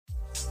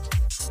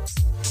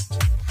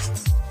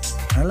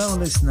Hello,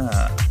 listener.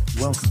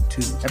 Welcome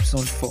to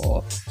episode 4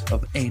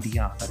 of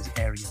ADR, that is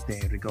Area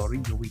de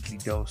Rigori, your weekly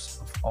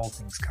dose of all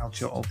things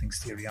culture, all things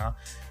Serie A.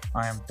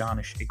 I am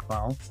Danish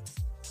Iqbal.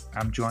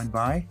 I'm joined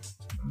by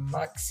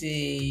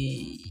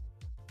Maxi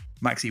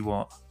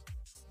what?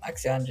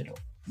 Maxi Angelo.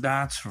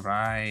 That's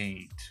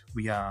right.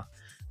 We are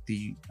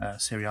the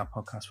Serie A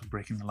podcast for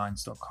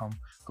BreakingTheLines.com.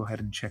 Go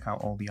ahead and check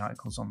out all the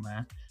articles on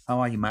there.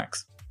 How are you,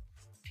 Max?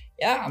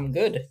 Yeah, I'm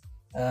good.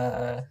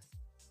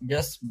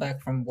 Just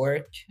back from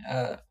work.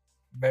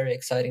 Very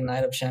exciting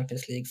night of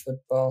Champions League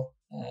football.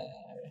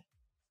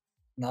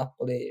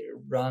 Napoli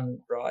run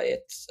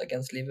riots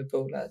against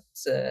Liverpool at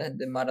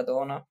the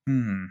Maradona.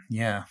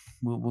 Yeah,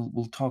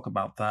 we'll talk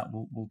about that.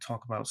 We'll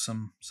talk about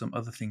some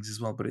other things as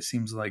well. But it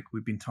seems like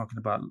we've been talking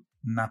about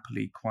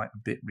Napoli quite a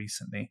bit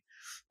recently.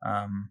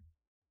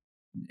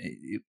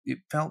 It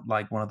felt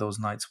like one of those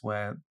nights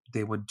where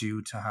they were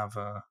due to have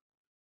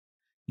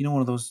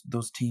one of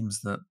those teams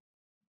that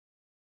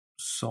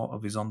sort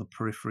of is on the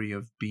periphery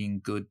of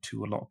being good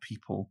to a lot of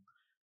people,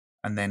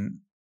 and then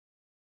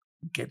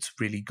gets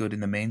really good in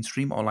the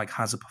mainstream, or like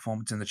has a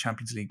performance in the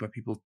Champions League where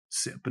people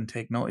sit up and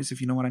take notice, if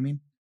you know what I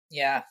mean.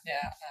 Yeah,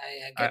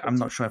 I'm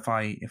not sure if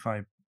I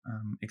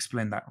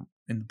explained that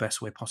in the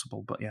best way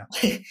possible, but yeah.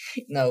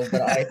 No,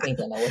 but I think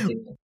I know what you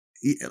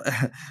mean.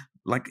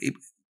 Like it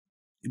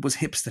was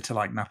hipster to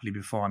like Napoli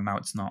before, and now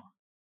it's not.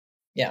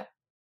 Yeah.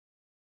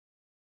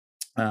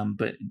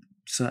 But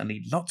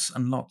certainly lots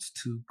and lots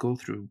to go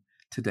through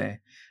today.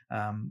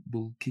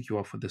 We'll kick you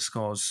off with the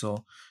scores.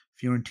 So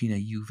Fiorentina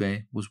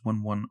Juve was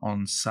 1-1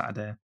 on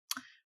Saturday.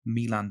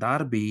 Milan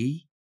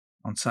Derby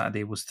on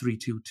Saturday was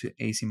 3-2 to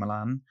AC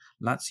Milan.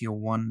 Lazio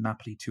 1,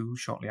 Napoli 2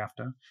 shortly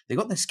after. They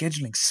got their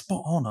scheduling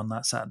spot on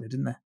that Saturday,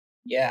 didn't they?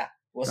 Yeah,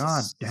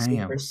 God damn.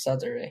 Super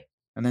Saturday.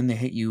 And then they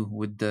hit you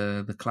with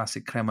the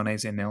classic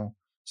Cremonese 0,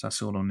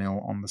 Sassuolo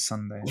 0 on the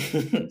Sunday.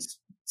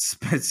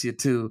 Spezia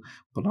 2,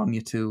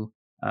 Bologna 2,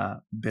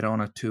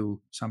 Verona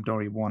 2,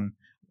 Sampdoria 1,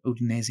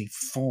 Udinese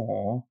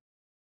 4,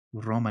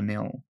 Roma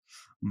 0,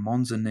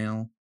 Monza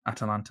 0,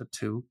 Atalanta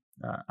 2.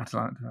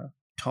 Atalanta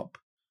top.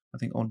 I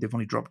think they've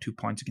only dropped 2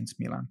 points against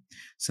Milan.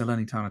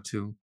 Salernitana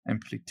 2,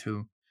 Empoli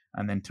 2,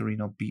 and then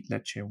Torino beat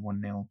Lecce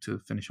 1-0 to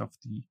finish off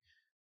the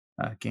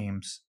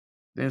games.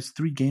 There's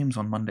 3 games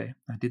on Monday.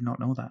 I did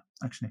not know that,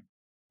 actually.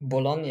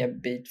 Bologna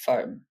beat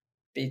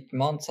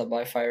Monza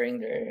by firing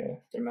their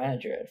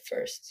manager at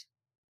first.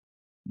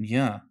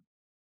 Yeah.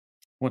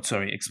 What?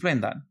 Sorry,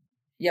 explain that.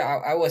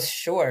 Yeah, I was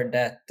sure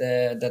that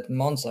that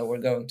Monza were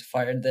going to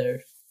fire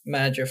their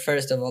manager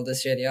first of all the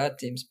Serie A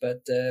teams,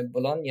 but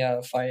Bologna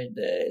fired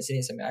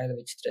Sinisa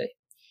Mihajlovic today.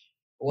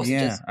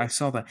 I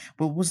saw that.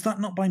 Well, was that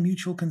not by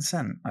mutual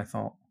consent, I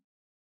thought?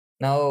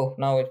 No,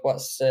 it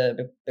was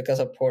because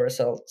of poor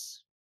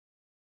results.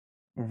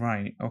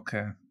 Right,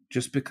 okay.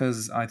 Just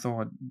because I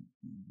thought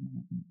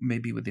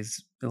maybe with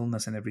his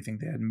illness and everything,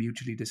 they had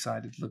mutually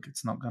decided, look,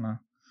 it's not gonna...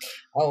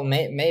 Oh,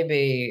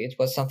 maybe it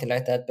was something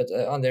like that, but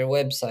on their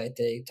website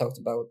they talked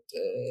about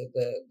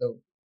the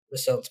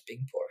results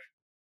being poor.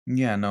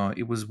 Yeah, no,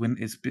 it was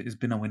it's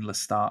been a winless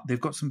start. They've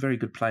got some very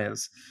good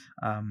players,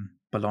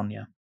 Bologna.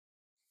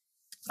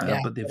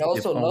 But they've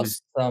also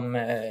lost some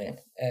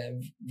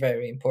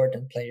very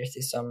important players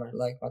this summer,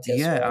 like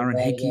Matthias Aaron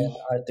Hickey,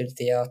 Arthur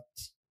Theat.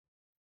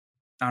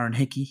 Aaron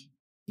Hickey.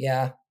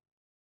 Yeah.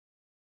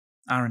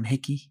 Aaron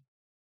Hickey.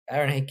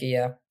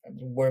 Yeah.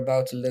 We're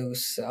about to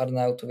lose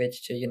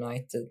Arnautovic to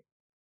United.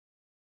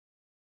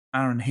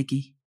 Aaron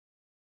Hickey.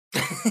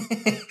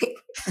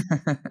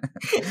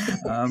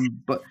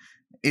 But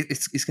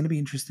it's going to be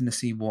interesting to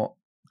see what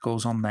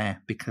goes on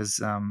there,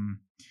 because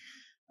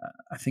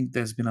I think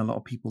there's been a lot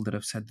of people that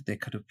have said that they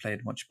could have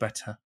played much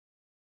better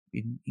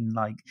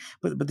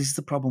but this is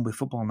the problem with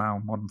football now,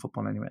 modern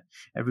football anyway.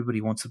 Everybody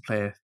wants to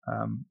play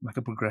like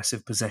a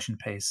progressive possession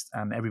pace,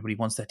 and everybody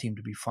wants their team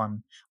to be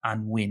fun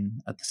and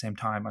win at the same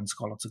time and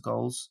score lots of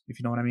goals, if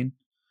you know what I mean.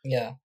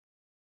 Yeah,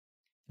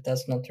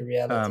 that's not the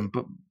reality.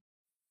 But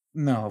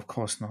no, of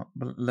course not.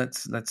 But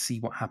let's see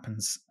what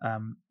happens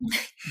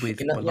with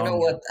you know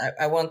what?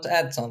 I want to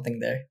add something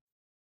there.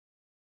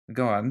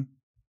 Go on.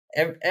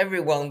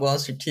 Everyone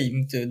wants your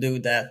team to do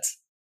that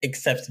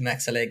except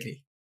Max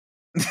Allegri.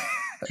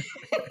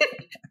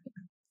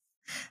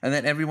 And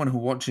then everyone who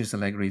watches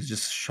Allegri is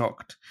just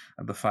shocked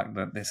at the fact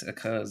that this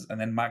occurs. And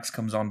then Max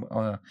comes on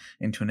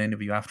into an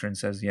interview after and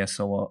says, "Yes,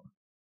 so what?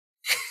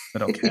 I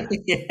don't care."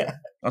 Yeah.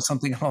 Or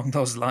something along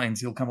those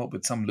lines. He'll come up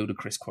with some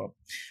ludicrous quote.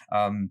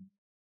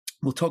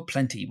 We'll talk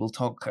plenty. We'll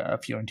talk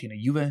Fiorentina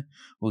Juve.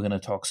 We're going to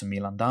talk some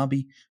Milan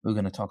Derby. We're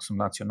going to talk some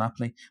Lazio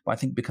Napoli. But I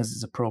think because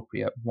it's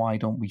appropriate, why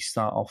don't we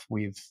start off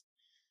with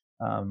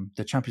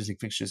the Champions League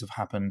fixtures have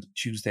happened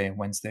Tuesday and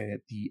Wednesday.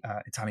 The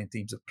Italian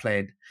teams have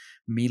played.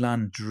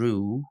 Milan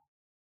drew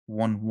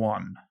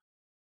 1-1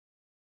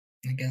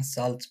 against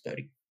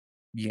Salzburg.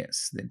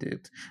 Yes, they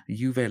did.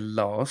 Juve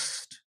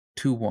lost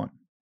 2-1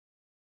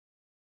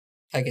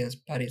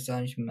 against Paris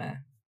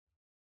Saint-Germain.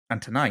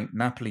 And tonight,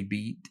 Napoli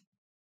beat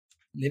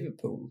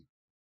Liverpool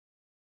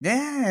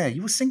Yeah,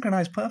 you were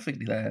synchronized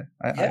perfectly there.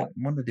 I Yeah,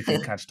 wondered if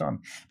you'd catched on.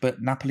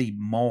 But Napoli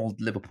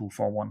mauled Liverpool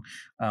 4-1.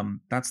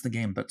 That's the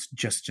game that's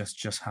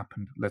just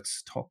happened.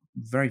 Let's talk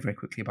very, very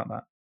quickly about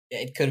that. yeah,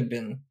 it could have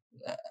been.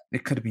 Uh,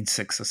 It could have been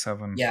 6 or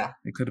 7. yeah,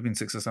 It could have been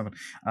 6 or 7.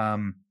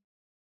 Um,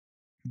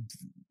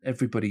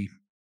 Everybody,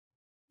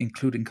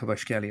 including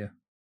Kvaratskhelia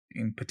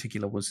in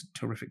particular, was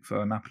terrific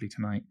for Napoli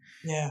tonight.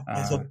 yeah.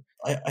 Uh,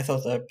 I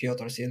thought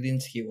Piotr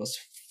Zielinski was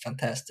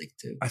fantastic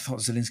too. I thought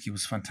Zielinski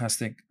was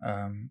fantastic.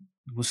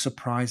 Was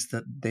surprised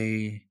that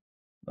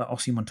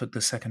Osimhen took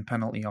the second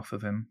penalty off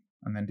of him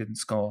and then didn't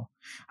score.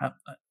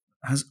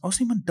 Has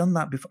Osimhen done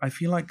that before? I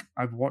feel like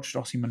I've watched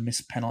Osimhen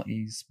miss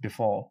penalties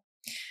before.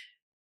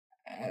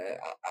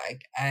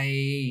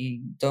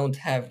 I don't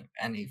have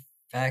any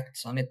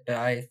facts on it, but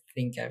I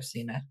think I've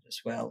seen that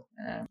as well.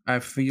 I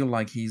feel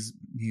like he's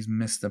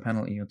missed a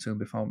penalty or two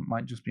before. It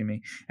might just be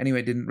me.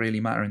 Anyway, it didn't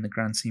really matter in the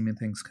grand scheme of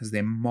things because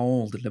they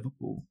mauled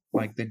Liverpool.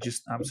 Like they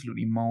just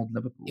absolutely mauled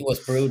Liverpool. It was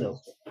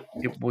brutal.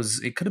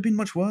 It could have been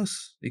much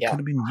worse. It Yeah. could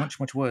have been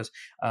much worse.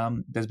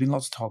 There's been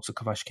lots of talks of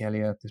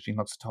Kvaratskhelia. There's been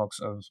lots of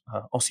talks of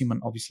Osimhen,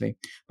 obviously.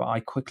 But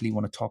I quickly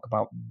want to talk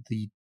about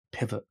the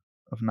pivot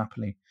of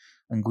Napoli,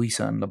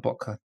 Anguissa and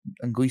Lobotka.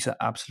 Anguissa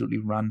absolutely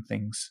ran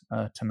things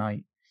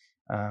tonight.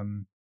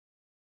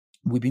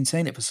 We've been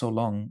saying it for so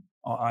long,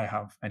 or I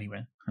have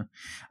anyway.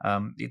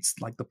 It's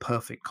like the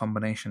perfect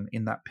combination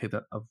in that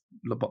pivot of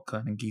Lobotka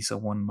and Anguissa,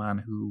 one man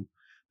who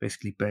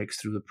basically breaks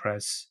through the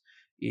press,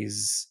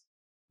 is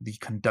the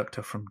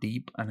conductor from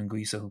deep, and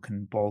Anguissa who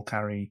can ball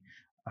carry,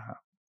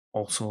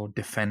 also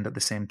defend at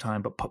the same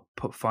time, but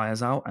put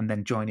fires out and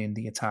then join in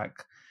the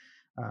attack.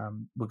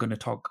 We're going to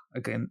talk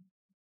again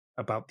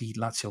about the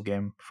Lazio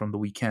game from the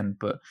weekend,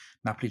 but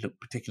Napoli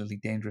looked particularly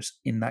dangerous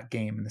in that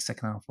game in the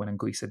second half when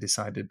Anguissa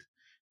decided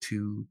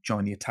to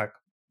join the attack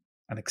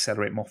and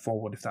accelerate more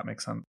forward, if that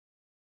makes sense.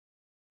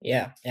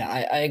 Yeah,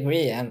 I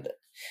agree, and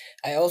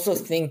I also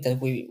think that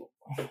we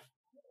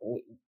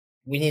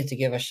need to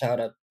give a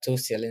shout out to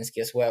Zielinski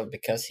as well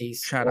because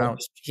he's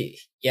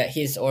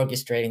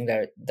orchestrating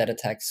that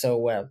attack so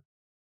well.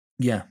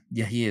 Yeah,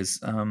 he is.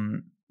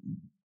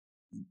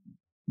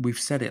 We've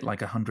said it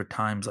like 100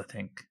 times, I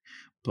think,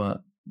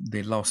 but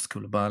they lost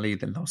Koulibaly,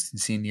 they lost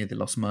Insigne, they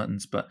lost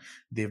Mertens, but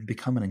they've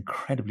become an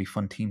incredibly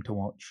fun team to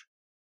watch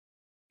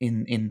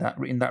in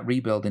that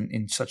rebuild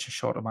in such a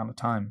short amount of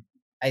time.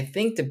 I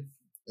think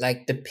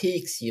the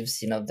peaks you've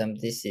seen of them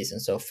this season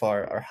so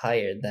far are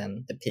higher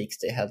than the peaks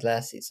they had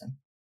last season.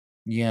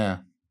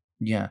 Yeah.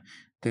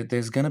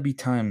 There's going to be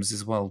times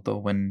as well, though,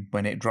 when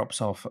it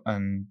drops off,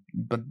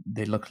 but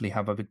they luckily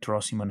have a Victor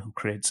Osimhen who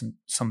creates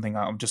something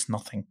out of just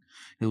nothing.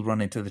 He'll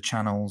run into the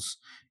channels,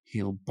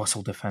 he'll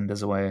bustle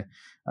defenders away.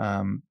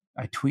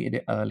 I tweeted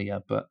it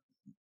earlier, but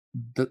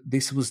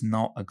this was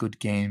not a good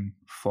game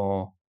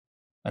for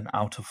an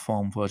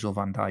out-of-form Virgil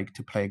van Dijk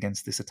to play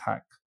against this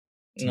attack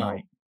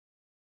tonight.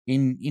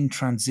 No. In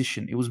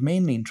transition, it was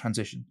mainly in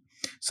transition.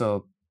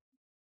 So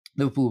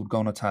Liverpool would go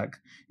on attack,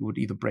 it would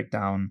either break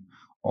down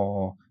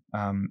or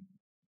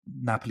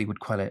Napoli would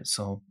quell it.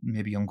 So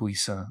maybe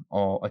Anguissa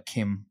or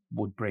Akim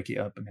would break it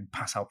up and then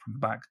pass out from the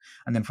back.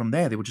 And then from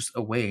there, they were just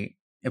away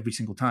every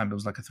single time. It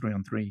was like a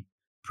 3-on-3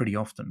 pretty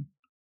often.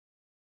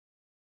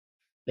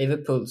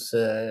 Liverpool's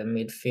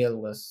midfield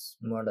was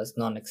more or less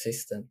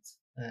non-existent.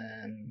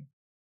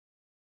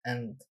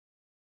 And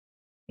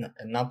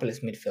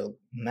Napoli's midfield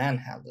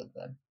manhandled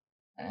them.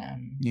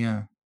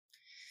 Yeah,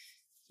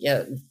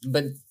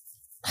 but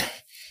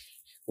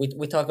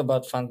we talk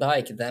about Van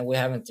Dijk, then we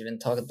haven't even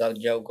talked about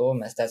Joe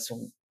Gomez. That's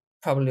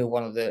probably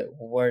one of the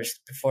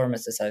worst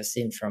performances I've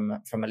seen from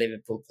a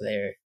Liverpool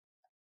player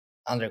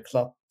under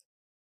Klopp.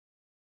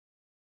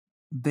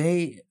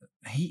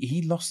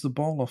 He lost the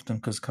ball often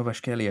because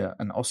Kvaratskhelia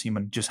and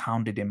Osimhen just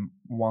hounded him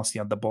whilst he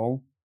had the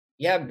ball.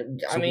 Yeah, but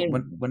I mean,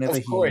 whenever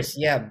of course,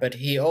 yeah, but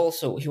he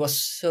was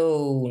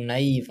so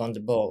naive on the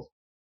ball,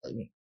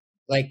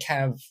 like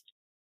have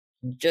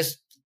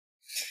just.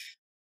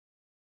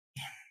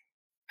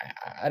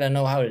 I don't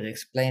know how to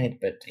explain it,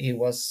 but he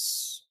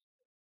was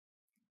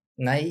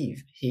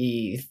naive.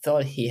 He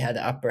thought he had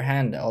the upper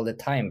hand all the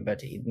time,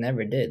 but he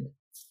never did.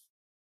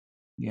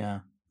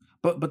 Yeah,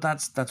 but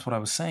that's what I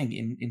was saying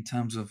in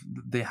terms of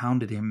they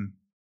hounded him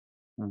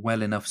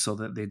well enough so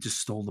that they just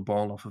stole the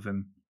ball off of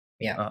him.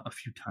 Yeah, a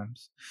few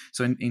times.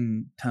 So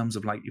in terms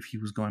of like if he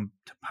was going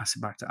to pass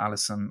it back to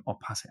Alisson or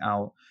pass it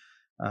out,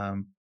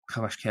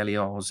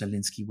 Kvaratskhelia or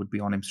Zielinski would be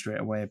on him straight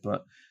away.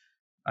 But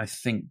I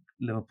think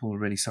Liverpool were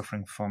really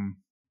suffering from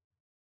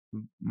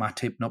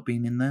Matip not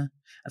being in there.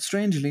 And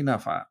strangely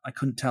enough, I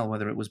couldn't tell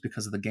whether it was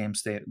because of the game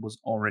state was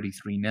already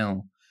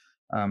 3-0.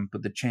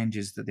 But the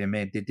changes that they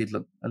made, they did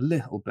look a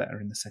little better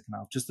in the second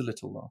half, just a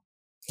little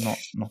though.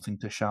 Nothing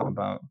to shout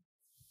about.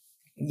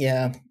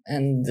 Yeah,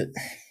 and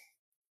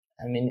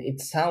I mean, it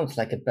sounds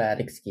like a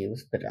bad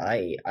excuse, but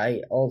I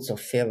also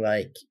feel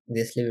like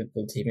this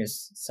Liverpool team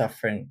is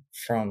suffering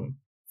from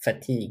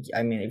fatigue.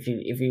 I mean, if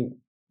you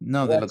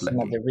watch some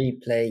of the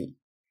replay,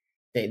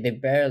 they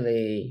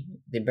barely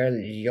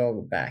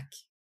jog back.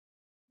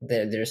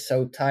 They're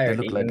so They tired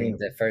look even ready. in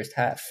the first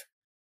half.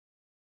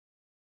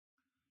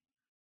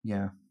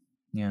 Yeah,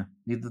 yeah.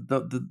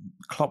 The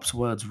Klopp's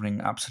words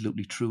ring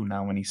absolutely true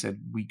now when he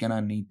said we're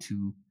gonna need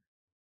to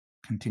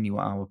continue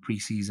our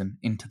preseason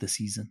into the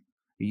season.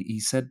 He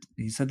said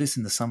this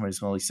in the summer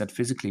as well. He said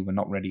physically we're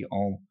not ready at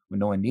all. We're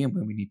nowhere near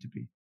where we need to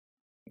be.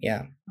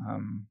 Yeah.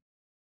 Um,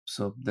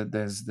 so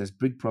there's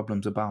big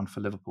problems abound for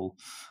Liverpool.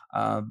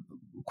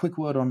 Quick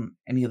word on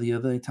any of the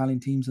other Italian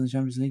teams in the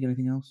Champions League.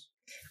 Anything else?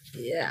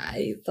 Yeah,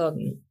 I thought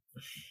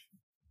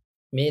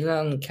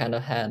Milan kind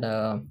of had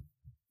a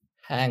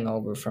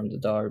hangover from the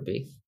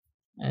derby.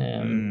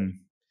 Mm,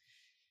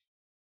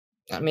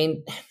 I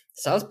mean,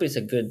 Salzburg's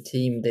a good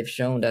team. They've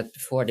shown that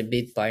before. They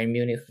beat Bayern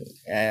Munich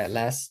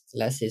last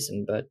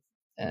season, but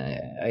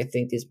I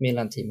think this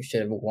Milan team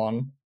should have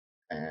won.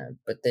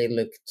 But they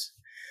looked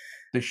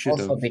they should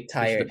also have. a bit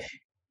They should have.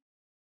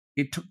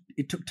 tired.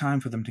 It took time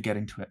for them to get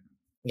into it.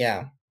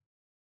 Yeah,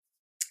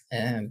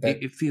 but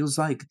It feels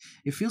like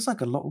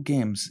a lot of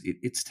games.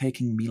 It's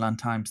taking Milan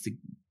time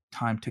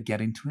to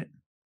get into it.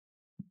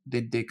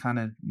 They kind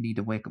of need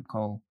a wake up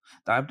call.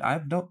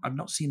 I've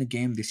not seen a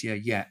game this year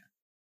yet.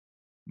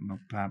 Well,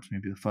 perhaps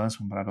maybe the first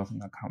one, but I don't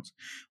think that counts.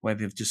 Where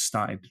they've just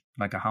started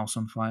like a house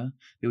on fire.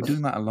 They were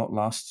doing that a lot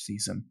last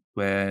season,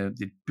 where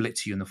they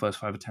blitz you in the first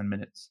 5 or 10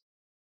 minutes.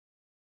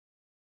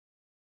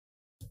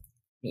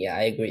 yeah,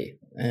 I agree.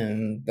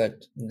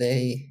 But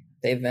they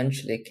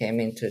eventually came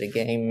into the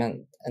game,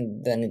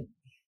 and then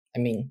I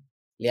mean,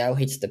 Liao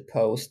hits the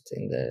post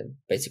in the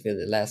basically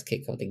the last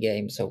kick of the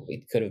game, so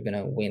it could have been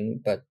a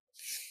win. But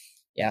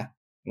yeah,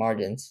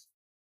 margins.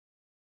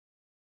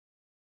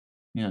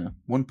 Yeah,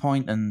 1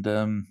 point and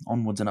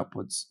onwards and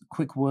upwards.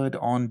 Quick word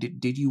on: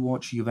 did you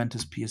watch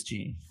Juventus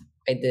PSG?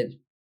 I did.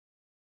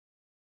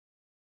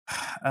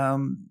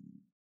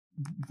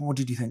 What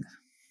did you think?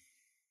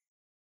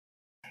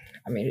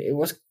 I mean, it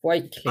was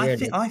quite clear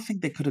that I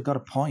think they could have got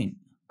a point.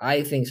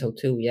 I think so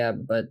too. Yeah,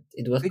 but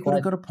it was They could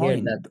have quite got a clear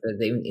point. that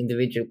the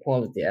individual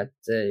quality at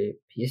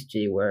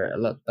PSG were a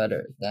lot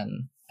better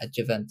than at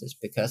Juventus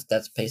because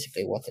that's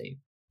basically what they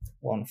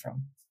won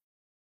from.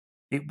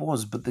 It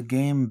was, but the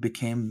game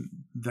became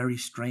very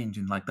strange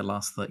in like the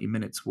last 30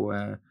 minutes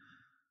where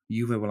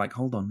Juve were like,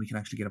 "Hold on, we can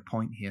actually get a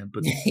point here."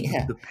 But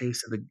Yeah, the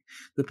pace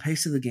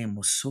of the game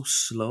was so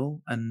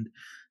slow, and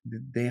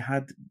they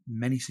had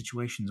many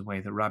situations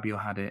where the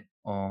Rabiot had it,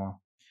 or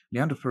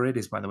Leandro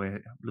Paredes, by the way,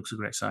 looks a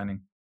great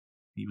signing.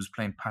 He was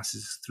playing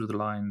passes through the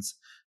lines,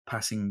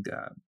 passing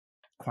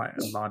quite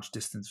a large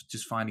distance,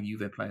 just finding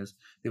Juve players.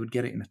 They would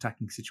get it in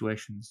attacking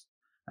situations,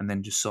 and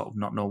then just sort of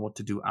not know what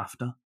to do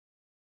after.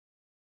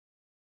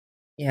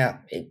 yeah.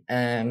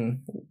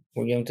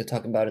 We're going to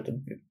talk about it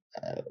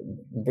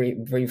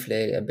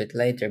briefly a bit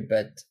later,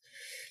 but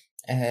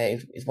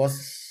it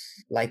was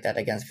like that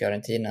against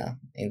Fiorentina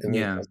in the week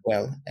Yeah, as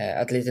well.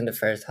 At least in the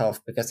first half,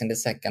 because in the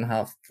second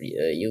half,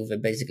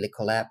 Juve basically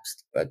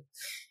collapsed. But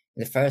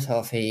in the first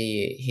half,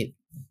 he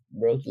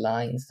broke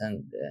lines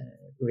and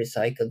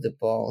recycled the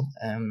ball.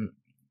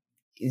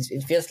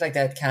 It feels like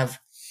that kind of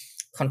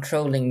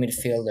controlling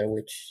midfielder,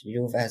 which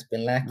Juve has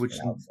been lacking which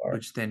now for.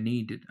 which they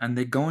needed, and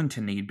they're going to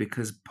need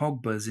because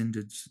Pogba's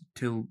injured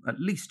till at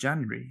least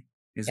January,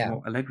 is Yeah,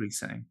 what Allegri's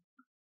saying.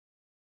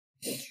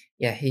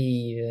 yeah.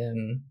 He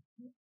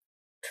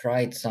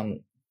tried some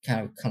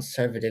kind of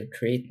conservative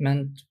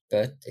treatment,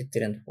 but it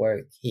didn't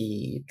work.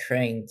 He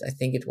trained, I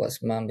think it was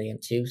Monday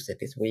and Tuesday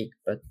this week,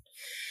 but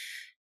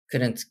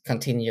couldn't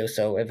continue.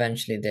 So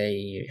eventually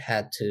they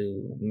had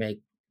to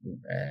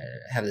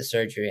have the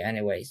surgery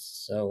anyways.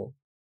 So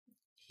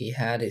he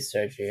had his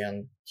surgery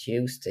on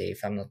Tuesday,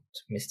 if I'm not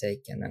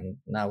mistaken, and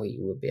now he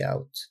will be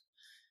out.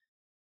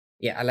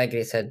 Yeah,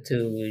 Allegri said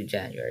to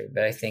January,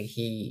 but I think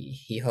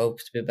he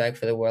hopes to be back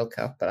for the World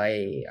Cup, but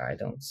I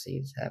don't see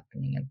it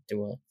happening. And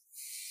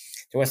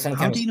there was some How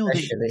kind of do you know they?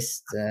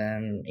 specialist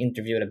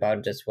interviewed about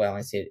it as well.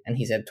 And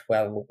he said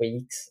 12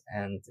 weeks,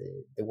 and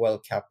the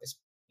World Cup is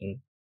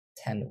in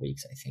 10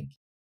 weeks, I think.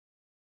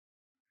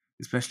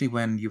 Especially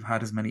when you've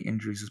had as many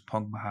injuries as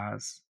Pogba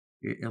has,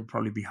 it'll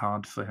probably be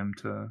hard for him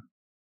to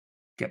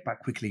get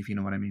back quickly, if you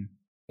know what I mean.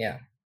 Yeah,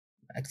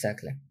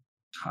 exactly.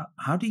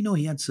 How do you know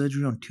he had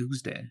surgery on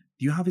Tuesday?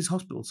 Do you have his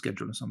hospital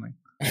schedule or something?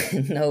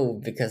 No,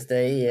 because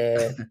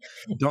they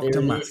Dr.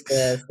 released a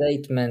Max.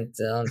 statement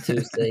on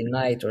Tuesday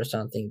night or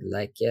something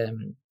like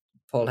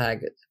Paul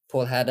had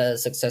Paul had a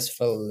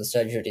successful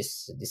surgery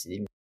this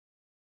evening.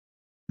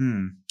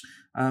 Hmm.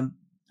 Um,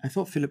 I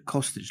thought Philip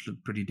Kostic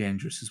looked pretty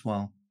dangerous as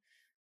well.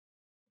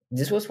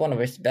 This was one of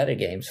his better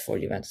games for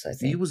Juventus, I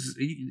think. It was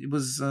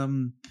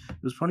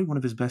probably one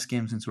of his best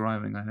games since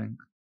arriving, I think.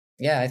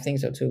 Yeah, I think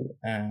so too.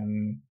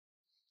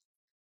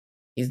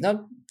 He's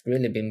not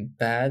really been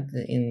bad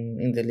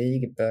in the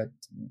league, but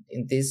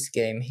in this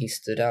game he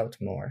stood out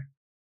more.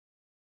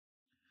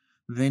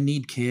 They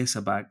need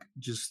Chiesa back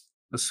just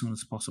as soon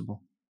as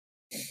possible.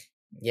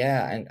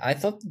 Yeah, and I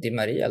thought Di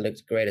Maria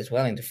looked great as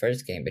well in the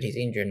first game, but he's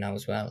injured now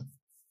as well.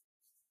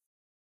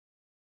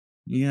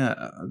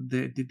 Yeah,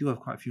 they do have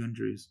quite a few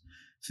injuries.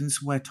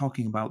 Since we're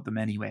talking about them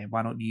anyway,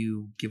 why don't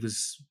you give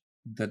us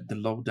the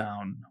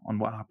lowdown on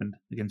what happened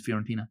against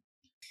Fiorentina.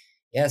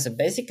 Yeah, so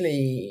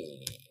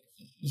basically,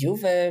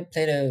 Juve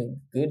played a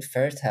good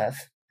first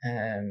half,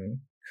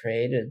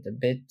 created a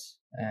bit.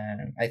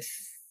 I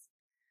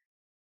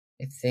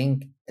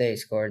think they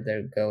scored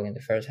their goal in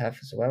the first half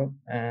as well.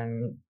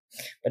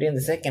 But in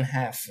the second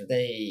half,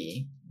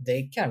 they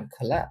kind of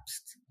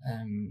collapsed.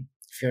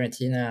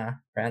 Fiorentina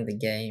ran the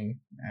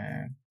game,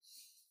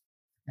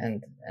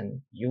 and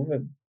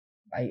Juve,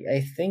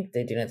 I think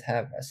they didn't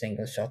have a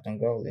single shot on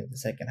goal in the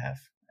second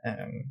half.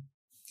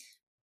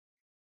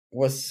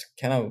 Was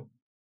kind of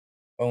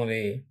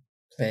only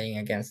playing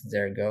against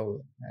their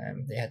goal.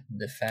 They had to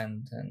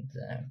defend, and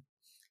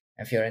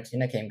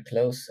Fiorentina came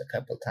close a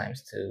couple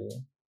times to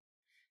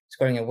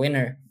scoring a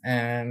winner.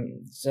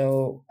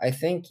 So I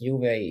think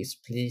Juve is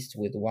pleased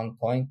with 1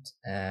 point.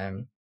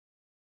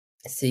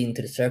 Seeing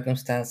to the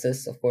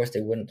circumstances, of course,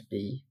 they wouldn't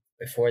be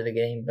before the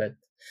game, but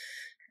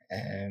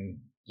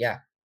yeah.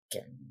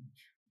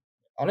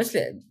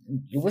 Honestly,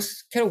 it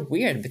was kind of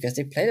weird because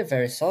they played a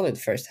very solid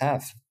first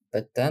half,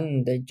 but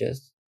then they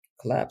just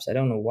collapsed. I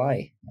don't know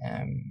why.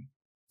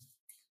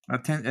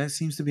 It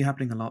seems to be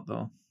happening a lot,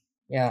 though.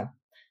 Yeah.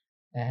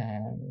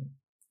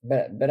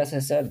 But as I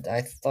said,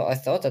 I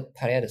thought that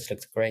Paredes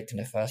looked great in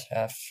the first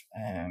half.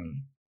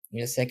 In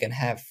the second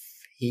half,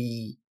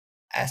 he,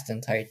 as the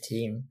entire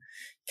team,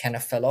 kind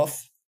of fell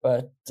off.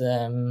 But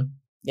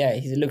yeah,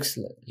 he looks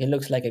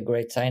like a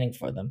great signing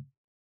for them.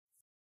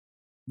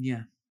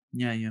 Yeah.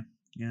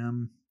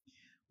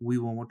 We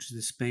will watch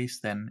the space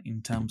then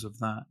in terms of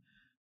that.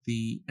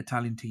 The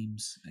Italian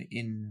teams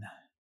in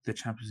the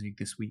Champions League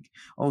this week.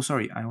 Oh,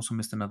 sorry, I also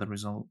missed another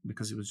result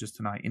because it was just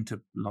tonight.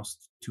 Inter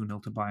lost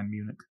 2-0 to Bayern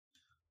Munich.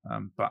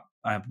 But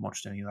I haven't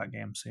watched any of that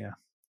game, so yeah.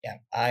 Yeah,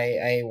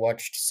 I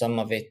watched some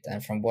of it,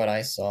 and from what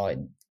I saw,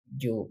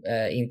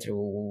 Inter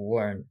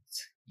weren't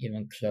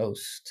even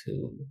close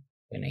to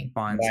winning.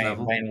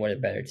 Bayern were a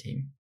better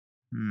team.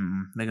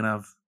 They're gonna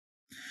have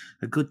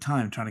a good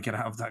time trying to get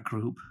out of that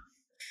group.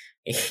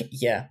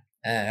 Yeah,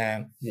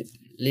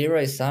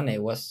 Leroy Sané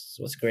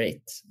was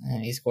great.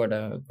 He scored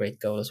a great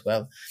goal as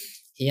well.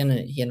 He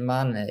and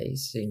Mane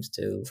seems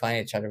to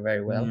find each other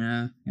very well.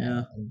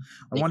 Yeah.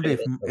 I wonder if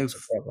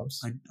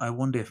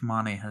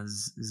Mane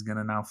is going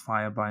to now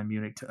fire Bayern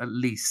Munich to at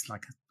least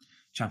like a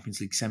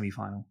Champions League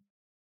semi-final.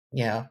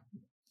 Yeah,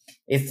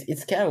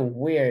 it's kind of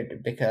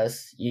weird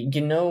because you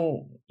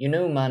know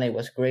Mane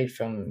was great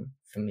from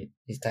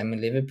his time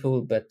in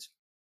Liverpool, but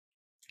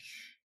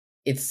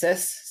it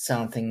says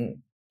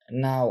something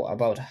now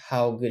about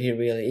how good he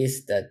really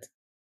is that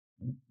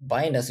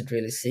Bayern doesn't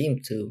really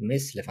seem to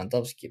miss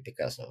Lewandowski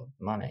because of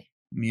Mane.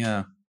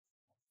 Yeah,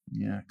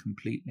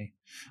 completely.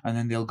 And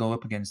then they'll go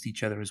up against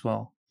each other as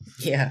well.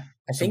 Yeah,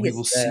 I think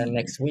it's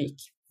next week.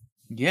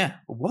 Yeah,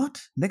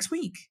 what? Next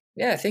week?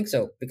 Yeah, I think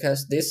so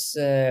because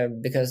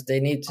because they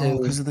need to.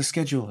 Because of the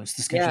schedule. It's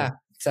the schedule. Yeah,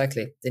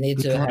 exactly. They need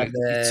to have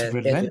the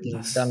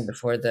schedule done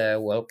before the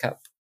World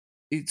Cup.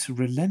 It's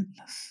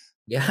relentless.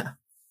 Yeah.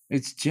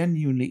 It's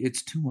genuinely,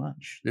 it's too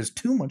much. There's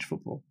too much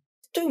football.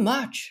 Too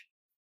much.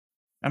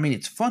 I mean,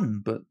 it's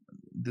fun, but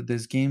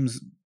there's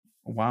games.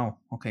 Wow.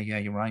 Okay, yeah,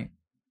 you're right.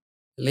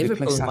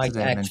 Liverpool might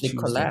actually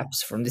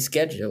collapse from the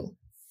schedule.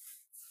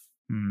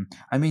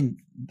 I mean,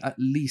 at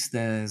least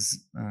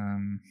there's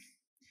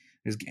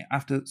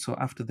after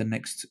the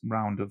next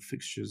round of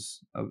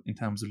fixtures in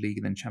terms of league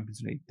and then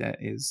Champions League, there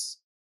is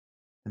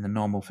in the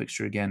normal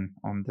fixture again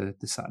on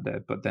the Saturday,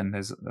 but then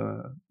there's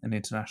an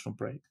international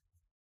break.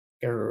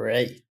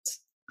 Great.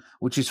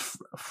 Which is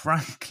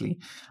frankly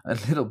a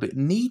little bit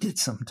needed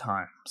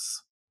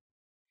sometimes.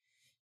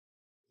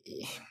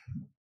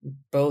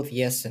 Both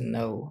yes and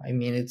no. I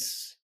mean,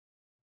 it's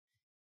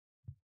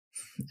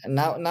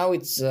now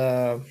it's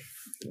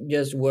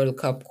just World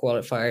Cup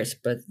qualifiers,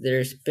 but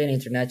there's been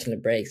international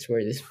breaks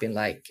where there's been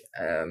like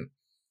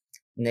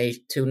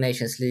 2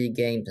 Nations League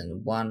games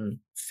and 1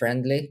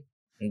 friendly.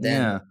 And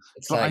then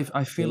but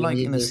I feel like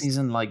in a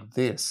season like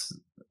this,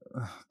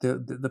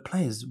 the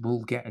players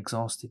will get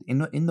exhausted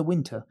in the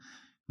winter.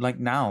 Like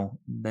now,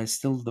 there's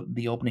still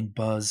the opening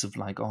buzz of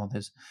like, oh,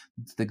 there's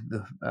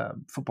the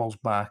football's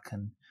back,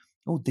 and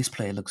oh, this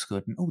player looks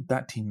good, and oh,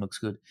 that team looks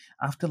good.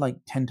 After like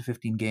 10 to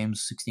 15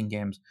 games, 16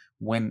 games,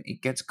 when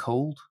it gets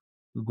cold,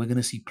 we're going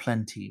to see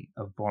plenty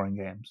of boring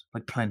games,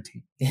 like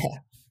plenty.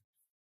 Yeah.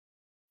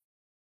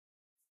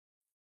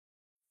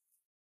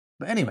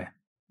 But anyway,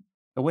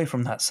 away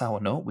from that sour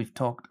note, we've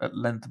talked at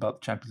length about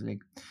the Champions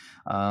League.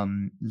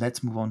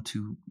 Let's move on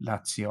to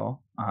Lazio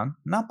and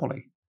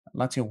Napoli.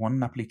 Lazio 1,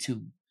 Napoli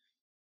 2.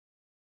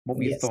 What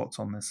were your thoughts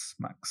on this,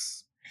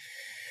 Max?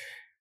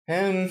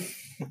 I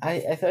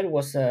thought it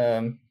was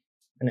an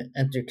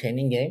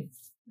entertaining game.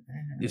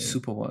 It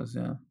super was,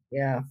 yeah.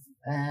 Yeah,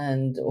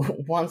 and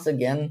once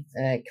again,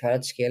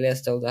 Kvaratskhelia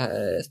stole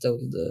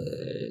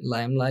the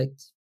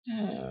limelight,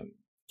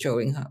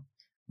 showing how.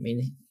 I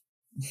mean,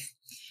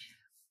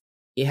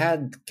 he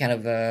had kind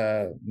of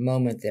a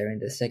moment there in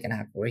the second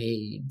half where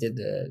he did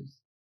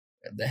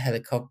the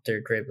helicopter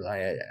dribble.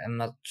 I'm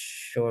not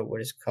sure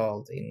what it's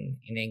called in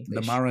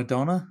English. The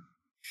Maradona?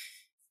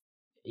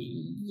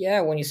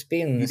 Yeah, when you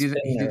spin, He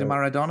did a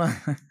Maradona.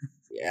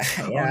 yeah,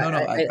 Oh yeah. no,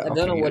 no. I don't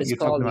know Okay, what it's you're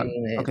talking called about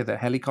in. okay, the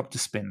helicopter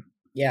spin.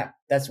 Yeah,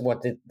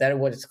 what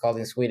it's called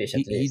in Swedish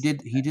at least.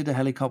 He did a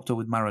helicopter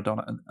with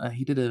Maradona.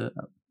 He did a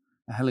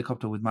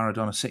helicopter with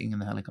Maradona sitting in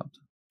the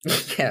helicopter.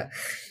 Yeah,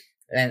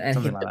 and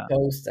Something hit like the that.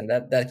 post, and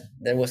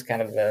that was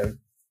kind of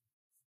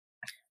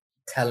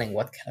telling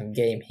what kind of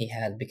game he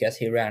had, because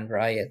he ran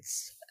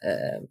riots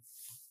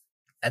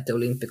at the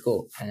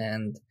Olympico.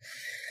 And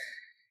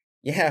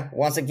yeah,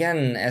 once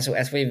again,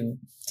 as we've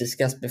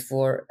discussed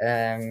before,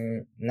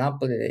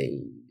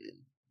 Napoli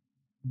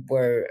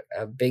were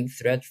a big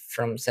threat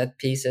from set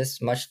pieces,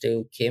 much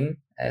to Kim,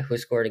 who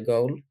scored a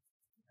goal.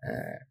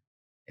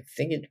 I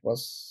think it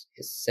was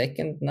his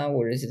second now,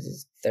 or is it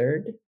his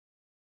third?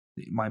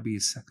 It might be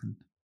his second.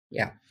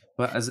 Yeah.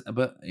 But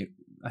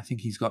I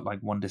think he's got like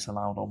one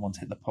disallowed or one's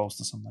hit the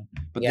post or something.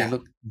 But Yeah. they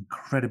look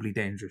incredibly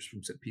dangerous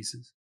from set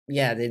pieces.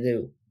 Yeah, they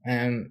do.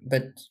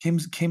 But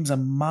Kim's a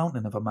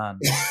mountain of a man.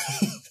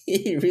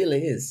 he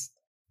really is.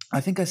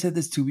 I think I said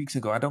this 2 weeks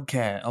ago. I don't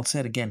care. I'll say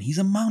it again. He's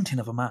a mountain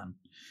of a man.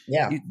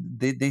 Yeah.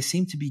 They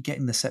seem to be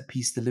getting the set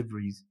piece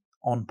deliveries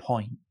on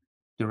point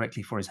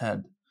directly for his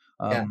head.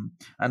 And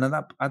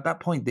at that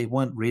point, they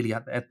weren't really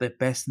at their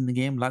best in the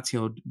game.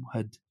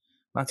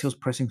 Lazio's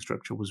pressing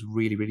structure was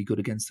really, really good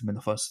against them in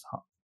the first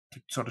half,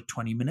 sort of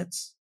 20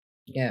 minutes.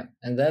 Yeah,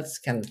 and that's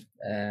kind of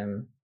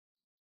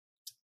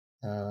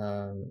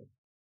a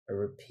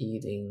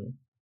repeating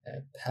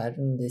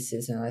pattern this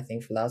season, I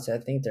think, for Lazio. I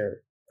think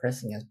their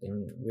pressing has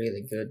been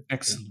really good.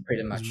 Excellent.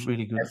 Pretty much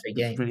really good. every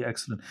game. It's really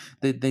excellent.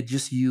 They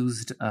just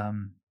used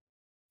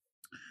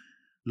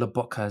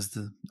Lobotka as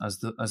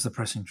the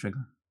pressing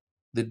trigger.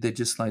 They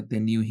just they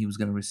knew he was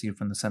going to receive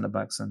from the centre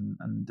backs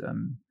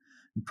and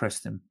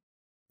pressed him.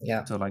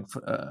 Yeah. So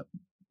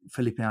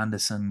Felipe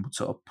Anderson would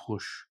sort of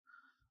push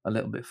a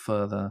little bit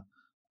further.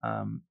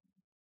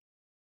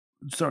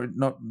 Sorry,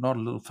 not a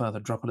little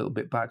further. Drop a little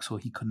bit back so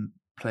he couldn't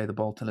play the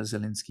ball to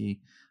Zielinski.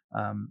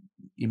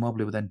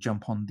 Immobile would then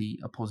jump on the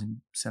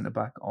opposing centre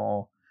back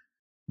or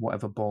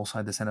whatever ball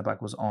side the centre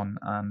back was on,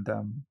 and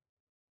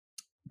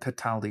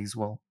Cataldi as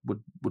well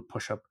would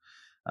push up.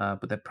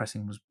 But their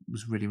pressing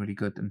was really, really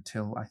good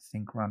until I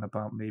think round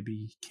about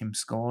maybe Kim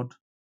scored.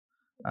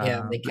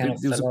 Yeah, they kind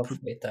of fell off a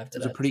bit after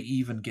that. It was a pretty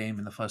even game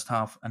in the first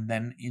half, and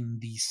then in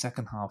the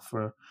second half,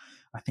 for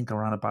I think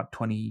around about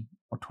 20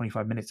 or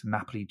 25 minutes,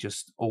 Napoli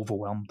just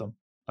overwhelmed them.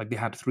 Like they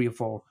had 3 or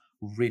 4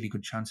 really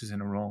good chances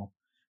in a row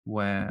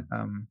where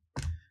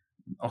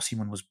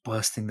Osimhen was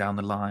bursting down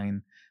the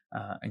line,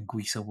 and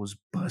Guisa was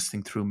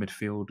bursting through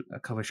midfield.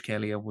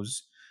 Kvaratskhelia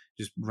was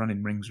just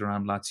running rings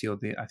around Lazio.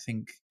 I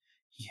think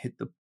he hit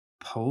the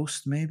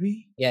post,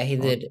 maybe. Yeah, he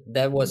did.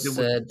 That was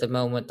the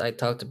moment I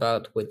talked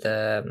about with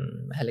the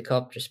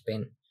helicopter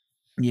spin.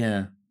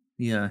 Yeah,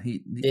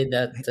 he did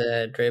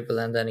that dribble,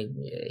 and then he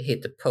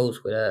hit the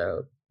post with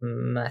a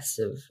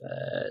massive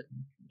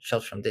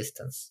shot from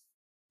distance.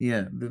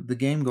 Yeah, the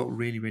game got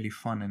really, really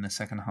fun in the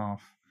second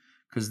half,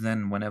 because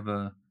then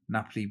whenever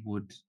Napoli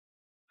would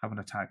have an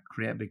attack,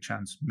 create a big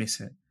chance, miss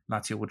it,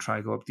 Lazio would try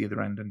to go up the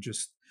other end and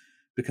just,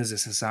 because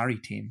it's a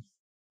Sarri team,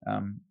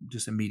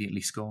 just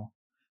immediately score.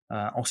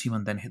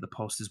 Osimhen then hit the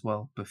post as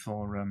well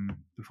before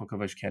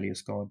Kvaratskhelia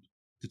scored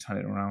to turn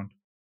it around.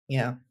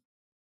 Yeah.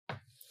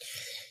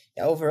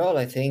 Overall,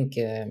 I think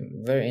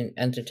very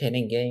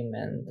entertaining game,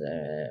 and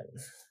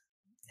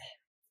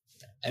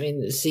I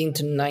mean, seeing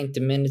to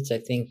 90 minutes, I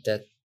think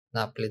that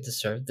Napoli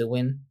deserved the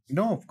win.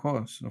 No, of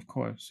course,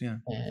 yeah.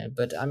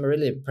 But I'm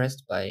really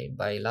impressed by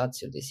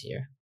Lazio this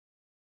year.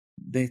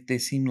 They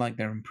seem like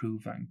they're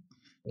improving.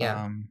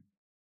 Yeah.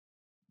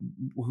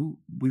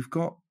 We've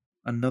got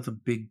another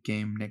big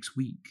game next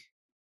week.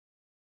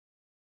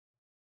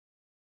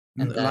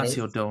 And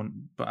Lazio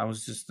don't, but I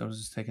was just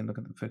taking a look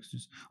at the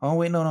fixtures. Oh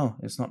wait, no,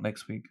 it's not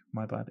next week.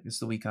 My bad. It's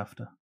the week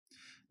after.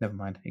 Never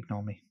mind.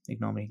 Ignore me.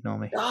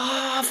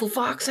 Oh, for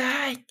fuck's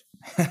sake!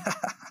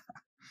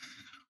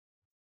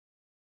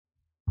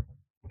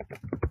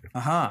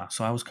 Aha!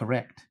 So I was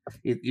correct.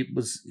 It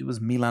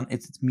was Milan.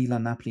 It's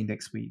Milan Napoli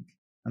next week,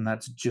 and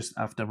that's just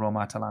after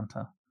Roma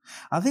Atalanta.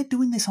 Are they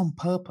doing this on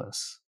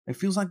purpose? It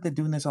feels like they're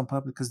doing this on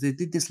purpose because they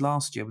did this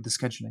last year with the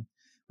scheduling,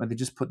 where they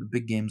just put the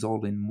big games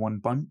all in one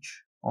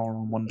bunch or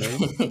on one day.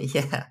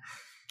 Yeah.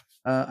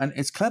 And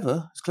it's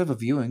clever. It's clever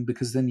viewing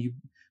because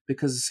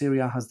Serie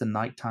A has the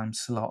nighttime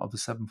slot of the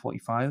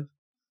 7:45,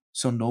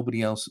 so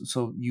nobody else.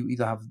 So you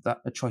either have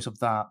a choice of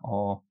that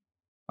or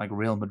like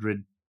Real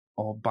Madrid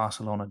or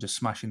Barcelona just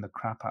smashing the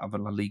crap out of a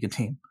La Liga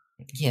team.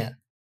 Yeah.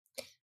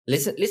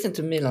 Listen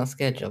to Milan's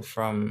schedule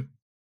from.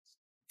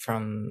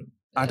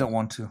 I don't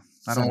want to.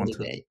 I don't want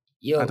to.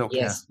 I don't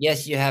care.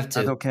 Yes, you have to.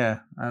 I don't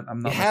care. I'm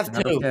not. You have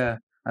to.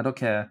 I don't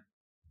care.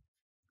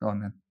 Go on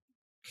then.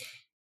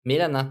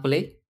 Milan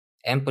Napoli,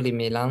 Empoli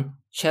Milan,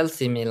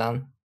 Chelsea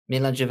Milan,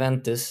 Milan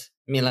Juventus,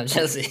 Milan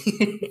Chelsea.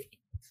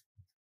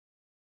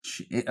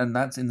 And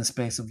that's in the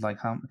space of like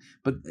how?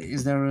 But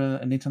is there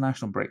an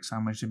international break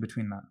sandwiched in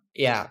between that?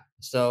 Yeah.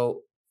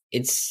 So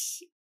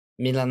it's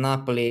Milan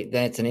Napoli,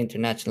 then it's an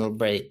international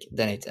break,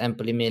 then it's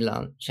Empoli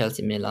Milan,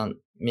 Chelsea Milan,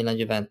 Milan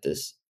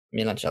Juventus,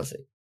 Milan Chelsea.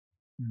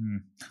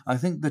 I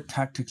think the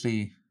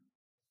tactically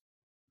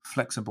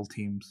flexible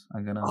teams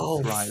are going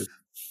to thrive.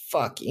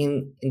 Fuck,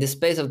 in the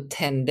space of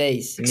 10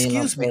 days.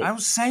 Excuse me, I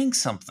was saying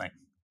something.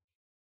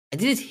 I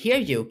didn't hear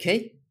you,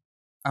 okay?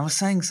 I was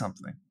saying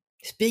something.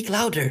 Speak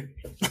louder.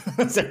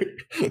 Sorry.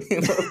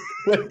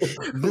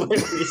 What were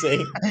you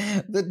saying?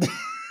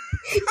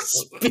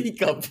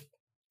 Speak up.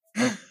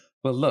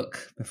 Well,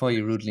 look, before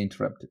you rudely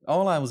interrupted,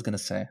 all I was going to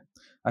say,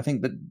 I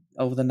think that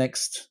over the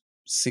next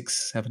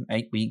 6, 7,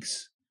 8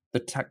 weeks,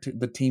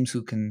 the teams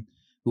who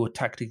are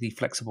tactically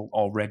flexible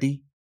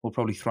already will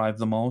probably thrive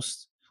the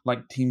most.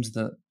 Like teams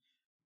that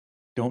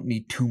don't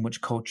need too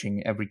much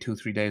coaching every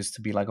 2-3 days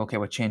to be like, okay,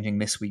 we're changing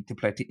this week to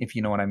play, if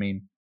you know what I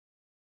mean.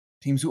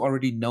 Teams who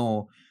already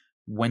know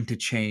when to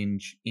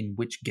change in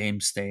which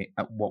game state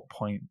at what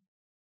point,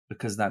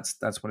 because that's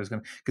what it's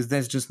going to, because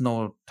there's just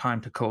no time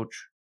to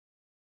coach.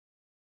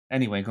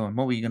 Anyway, go on.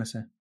 What were you going to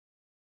say?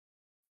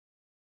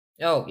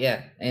 Oh,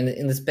 yeah. And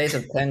in the space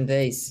of 10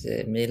 days,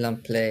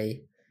 Milan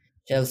play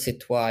Chelsea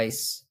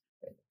twice,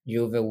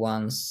 Juve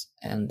once,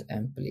 and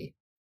Empoli.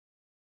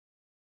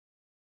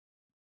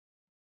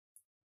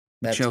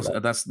 Chelsea,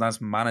 that's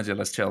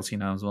managerless Chelsea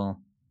now as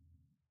well.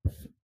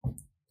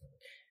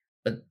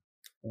 But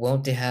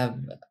won't they have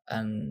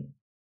a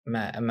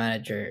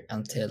manager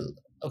until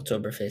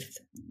October 5th?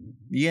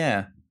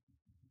 Yeah.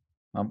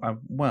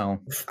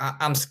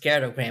 I'm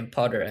scared of Graham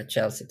Potter at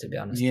Chelsea, to be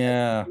honest.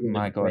 Yeah,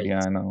 my God,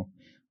 yeah, I know.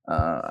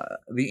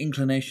 The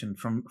inclination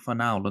for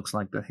now looks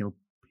like that he'll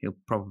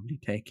probably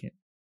take it.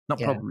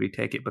 Probably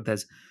take it, but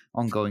there's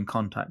ongoing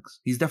contacts.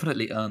 He's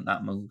definitely earned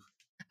that move.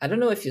 I don't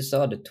know if you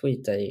saw the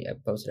tweet I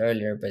posted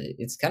earlier, but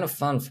it's kind of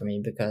fun for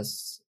me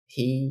because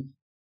he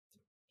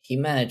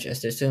managed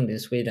Östersund in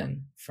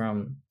Sweden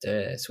from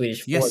the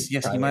Swedish. Yes,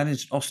 he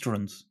managed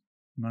Östersunds.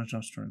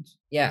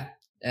 Yeah,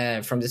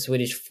 from the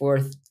Swedish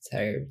fourth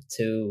tier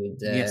to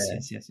the. Yes.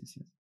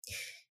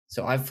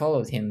 So I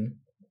followed him,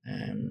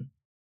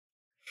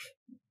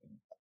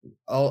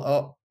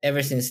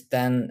 ever since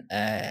then,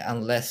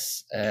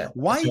 unless.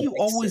 Why are you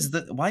always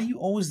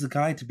the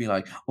guy to be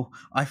like, oh,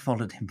 I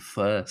followed him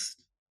first?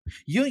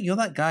 You're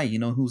that guy,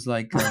 who's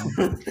like,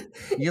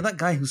 you're that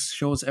guy who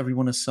shows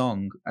everyone a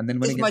song, and then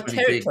when it's it gets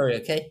really territory,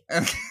 big, okay.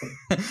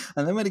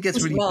 And then when it gets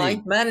Who's really my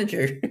big,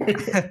 manager.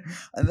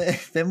 And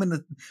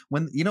then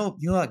when you know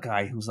that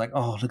guy who's like,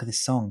 oh, look at this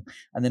song,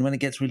 and then when it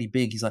gets really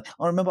big, he's like,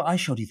 oh, remember I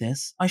showed you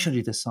this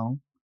song.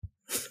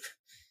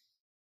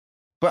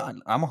 But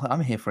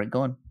I'm here for it.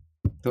 Go on.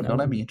 Don't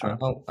let me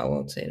interrupt. I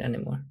won't say it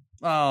anymore.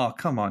 Oh,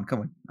 come on.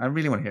 I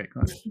really want to hear it.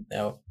 Go on.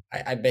 No,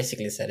 I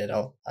basically said it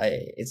all.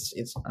 It's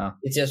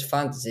just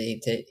fun to see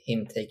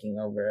him taking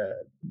over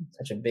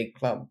such a big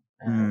club.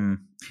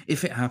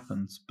 If it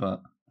happens,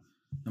 but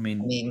I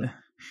mean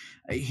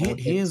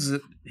here's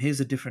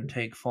a different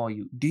take for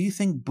you. Do you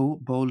think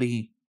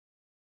Bowley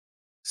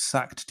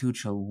sacked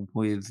Tuchel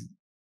with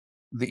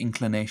the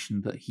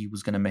inclination that he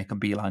was going to make a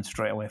beeline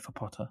straight away for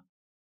Potter?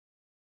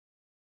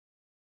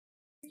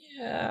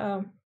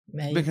 Yeah,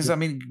 maybe. Because I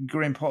mean,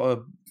 Graham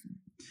Potter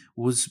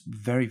was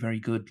very, very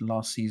good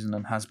last season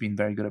and has been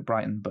very good at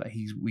Brighton, but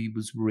he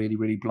was really,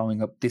 really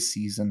blowing up this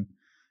season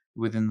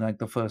within like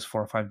the first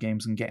 4 or 5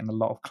 games and getting a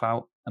lot of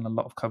clout and a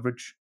lot of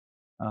coverage.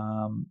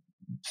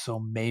 So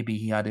maybe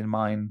he had in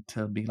mind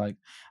to be like,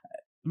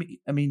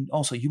 I mean,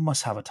 also you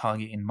must have a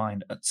target in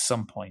mind at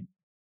some point.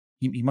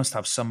 He must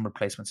have some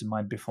replacements in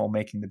mind before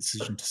making the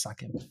decision to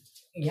sack him.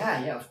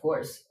 Yeah, of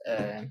course.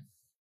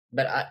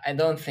 But I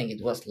don't think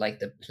it was like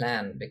the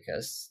plan,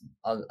 because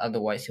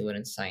otherwise he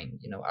wouldn't sign,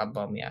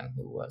 Aubameyang,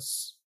 who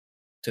was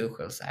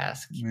Tuchel's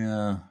ask.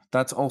 Yeah,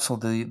 that's also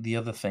the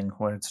other thing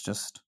where it's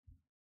just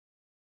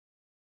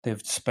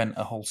they've spent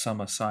a whole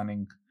summer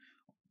signing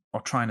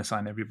or trying to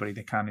sign everybody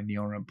they can in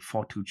Europe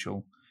for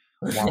Tuchel,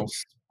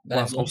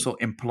 whilst also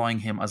employing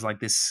him as like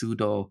this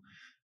pseudo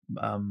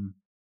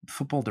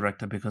football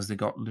director, because they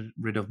got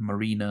rid of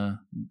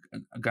Marina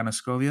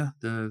Ganaskovia,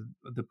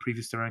 the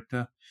previous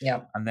director.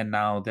 Yeah. And then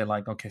now they're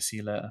like, okay, see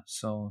you later.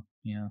 So,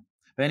 yeah.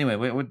 But anyway,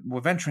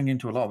 we're venturing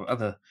into a lot of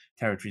other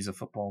territories of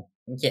football.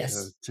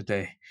 Yes.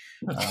 Today.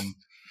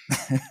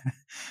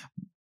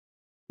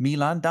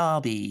 Milan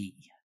Derby.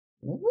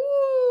 Woo!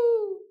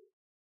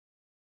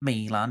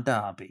 Milan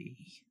Derby.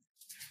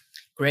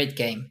 Great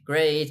game.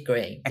 Great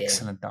game.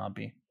 Excellent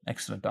derby.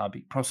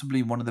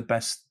 Possibly one of the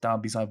best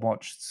derbies I've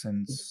watched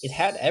since. It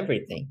had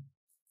everything.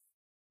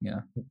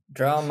 Yeah.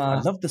 Drama.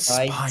 I love the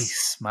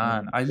spice,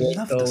 man. I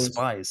love the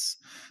spice.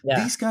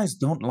 Yeah. These guys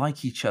don't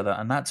like each other,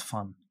 and that's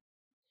fun.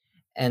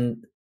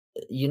 And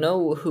you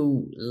know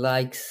who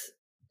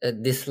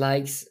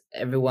dislikes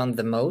everyone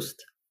the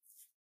most?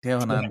 Theo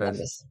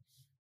Hernandez.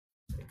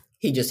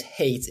 He just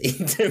hates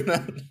Inter,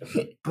 man.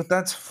 But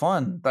that's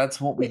fun.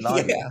 That's what we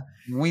like. Yeah.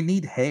 We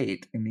need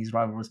hate in these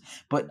rivalries.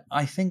 But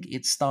I think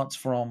it starts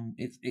from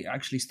it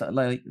actually starts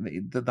like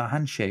the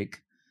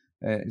handshake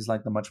is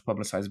like the much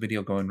publicized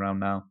video going around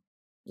now.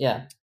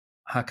 Yeah.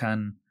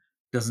 Hakan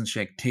doesn't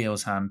shake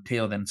Theo's hand.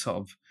 Theo then sort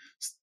of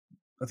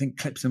I think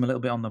clips him a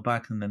little bit on the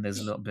back, and then there's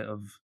a little bit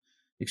of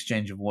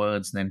exchange of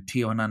words. And then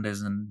Tio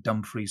Hernandez and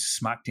Dumfries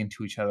smacked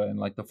into each other in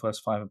like the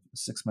first 5-6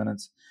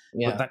 minutes.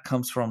 But Yeah. that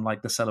comes from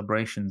like the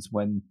celebrations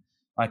when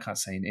I can't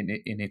say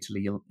in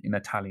Italy, in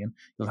Italian,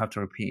 you'll have to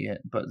repeat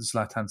it. But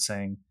Zlatan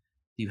saying,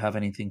 "Do you have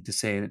anything to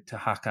say to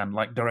Hakan?"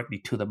 Like directly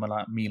to the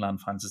Milan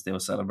fans as they were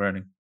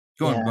celebrating.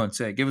 Go Yeah. on,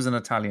 say it. Give us an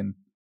Italian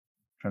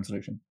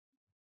translation.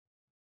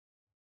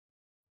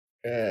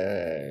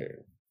 I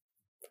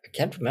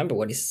can't remember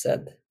what he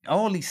said.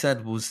 All he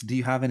said was, "Do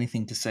you have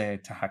anything to say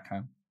to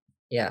Hakan?"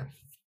 Yeah.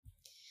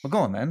 Well, go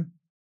on then.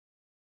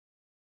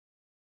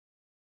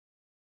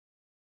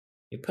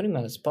 You're putting me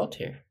on the spot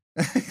here.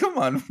 come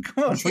on.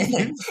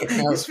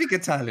 You speak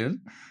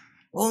Italian.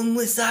 Un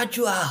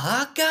messaggio a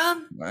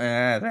Hakan?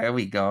 Yeah, there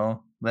we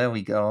go. What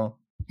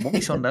were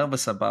we so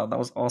nervous about? That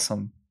was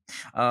awesome.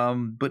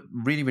 But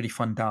really, really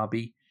fun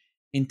derby.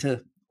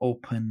 Inter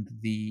opened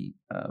the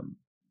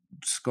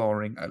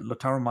scoring.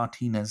 Lautaro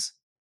Martinez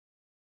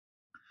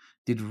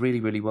did really,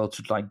 really well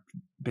to like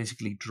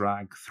basically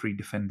drag 3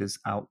 defenders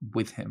out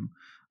with him.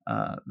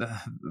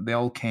 They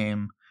all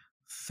came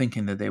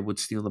thinking that they would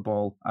steal the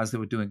ball. As they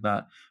were doing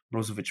that,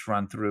 Brozovic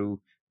ran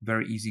through.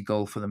 Very easy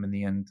goal for them in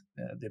the end.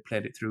 They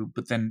played it through.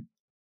 But then,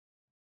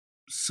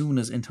 soon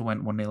as Inter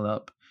went 1-0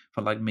 up,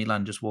 felt like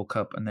Milan just woke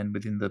up, and then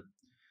within the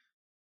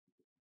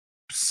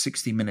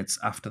 40 minutes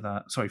after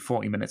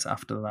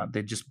that,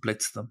 they just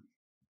blitzed them.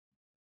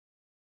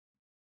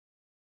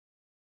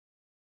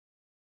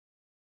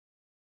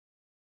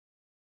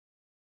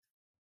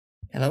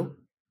 Hello?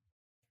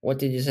 What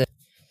did you say?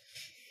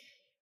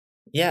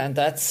 Yeah, and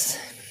that's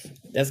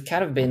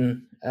kind of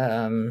been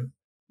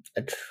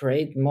a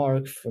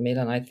trademark for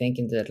Milan, I think,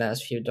 in the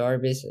last few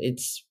derbies.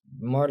 It's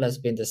more or less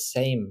been the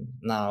same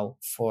now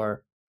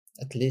for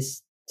at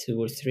least 2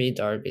 or 3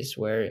 derbies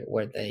where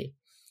they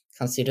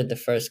conceded the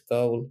first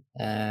goal,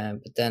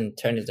 but then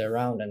turned it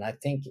around. And I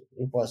think it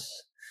was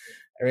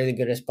a really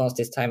good response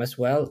this time as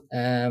well.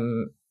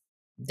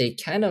 They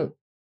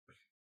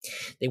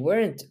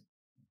weren't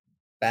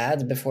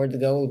bad before the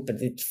goal,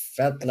 but it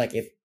felt like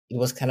it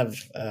was kind of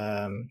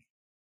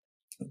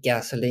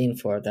gasoline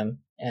for them,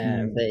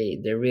 and they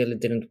really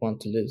didn't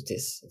want to lose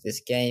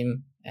this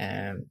game.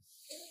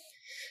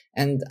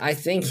 And I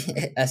think,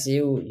 as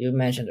you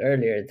mentioned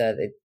earlier, that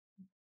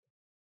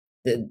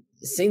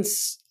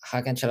since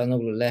Hakan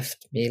Çalhanoğlu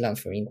left Milan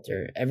for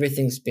Inter,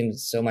 everything's been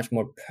so much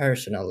more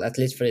personal, at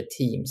least for the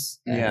teams.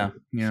 Yeah.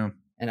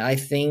 And I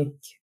think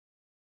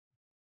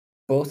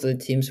both of the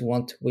teams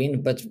want to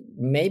win, but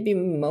maybe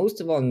most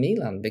of all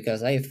Milan,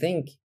 because I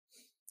think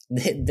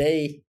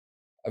they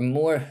are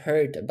more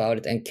hurt about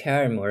it and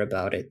care more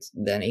about it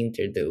than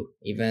Inter do,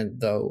 even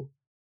though,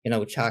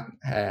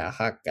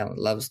 Hakan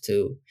loves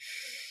to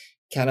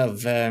kind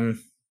of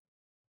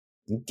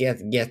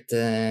get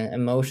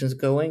emotions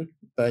going.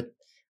 But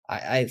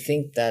I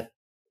think that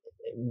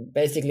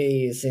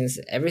basically, since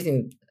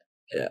everything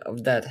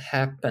of that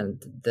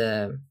happened,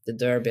 the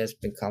derby has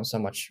become so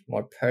much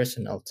more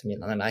personal to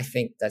Milan, and I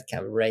think that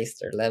kind of raised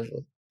their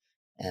level,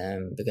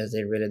 because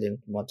they really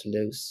didn't want to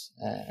lose,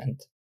 and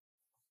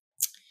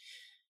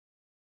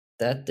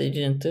that they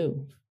didn't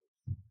do.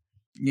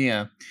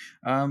 Yeah.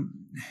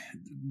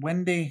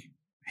 When they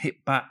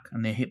hit back,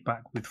 and they hit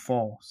back with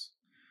force,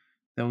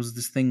 there was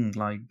this thing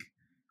like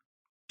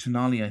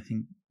Tonali, I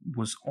think,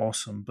 was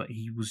awesome, but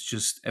he was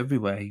just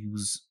everywhere. He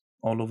was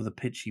all over the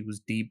pitch. He was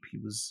deep. He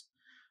was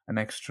an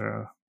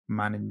extra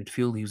man in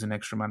midfield. He was an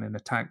extra man in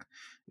attack.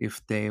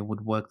 If they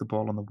would work the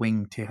ball on the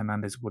wing, Teo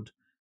Hernandez would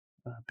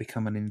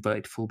become an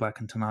inverted fullback,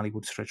 and Tonali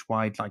would stretch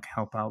wide, like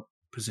help out,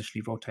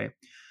 positionally rotate.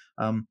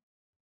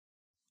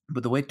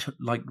 But the way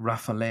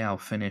Rafa Leao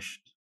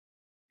finished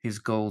his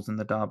goals in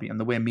the derby, and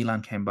the way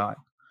Milan came back,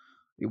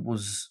 it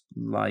was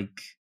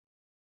like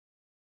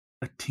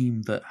a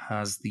team that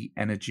has the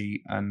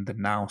energy and the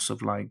nous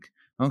of like,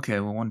 okay,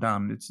 we're 1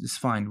 down, it's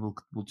fine,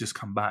 we'll just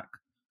come back.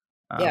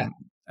 Yeah.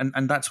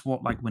 And that's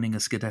what like winning a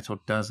Scudetto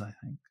does, I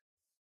think.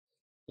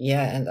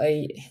 Yeah, and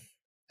I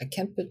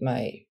can't put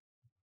my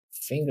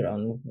finger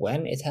on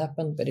when it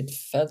happened, but it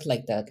felt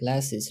like that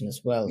last season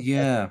as well.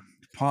 Yeah,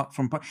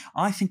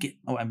 I think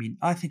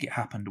it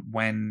happened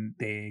when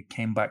they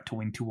came back to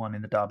win 2-1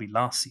 in the derby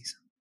last season.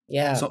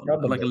 Yeah, so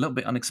probably. Like a little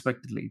bit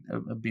unexpectedly,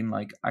 I've been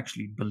like,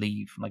 actually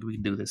believe like we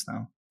can do this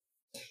now.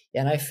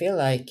 Yeah, and I feel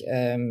like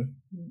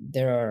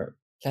there are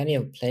plenty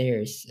of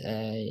players,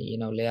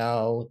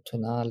 Leao,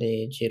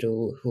 Tonali,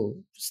 Giroud,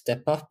 who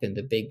step up in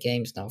the big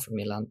games now for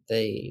Milan.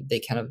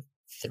 They kind of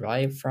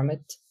thrive from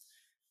it,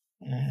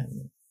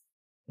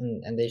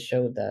 and they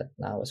showed that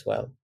now as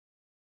well.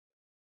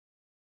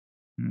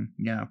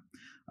 Yeah.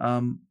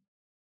 I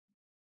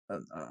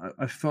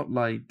felt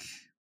like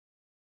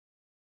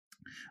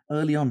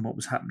early on what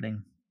was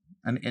happening,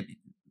 and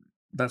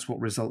that's what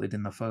resulted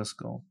in the first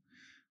goal.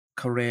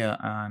 Correa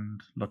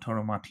and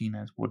Lautaro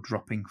Martinez were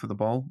dropping for the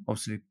ball.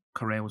 Obviously,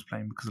 Correa was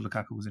playing because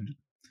Lukaku was injured.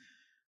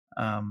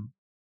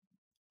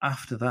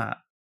 After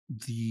that,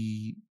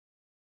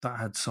 that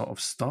had sort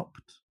of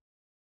stopped,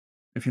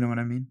 if you know what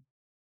I mean.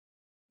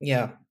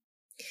 Yeah.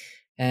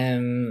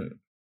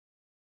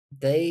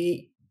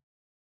 They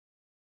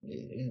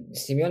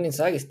Simone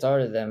Inzaghi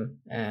started them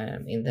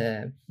in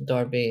the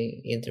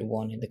Derby Inter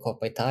won in the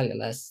Coppa Italia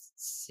last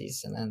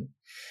season, and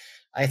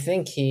I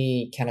think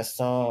he kind of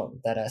saw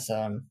that as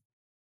a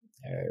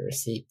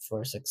receipt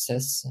for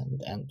success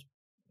and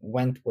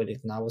went with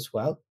it now as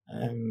well.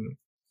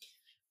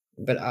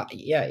 But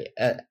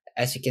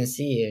as you can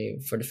see,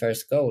 for the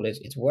first goal,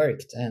 it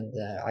worked, and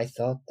I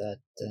thought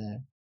that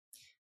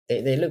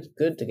they looked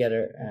good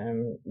together.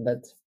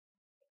 But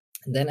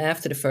then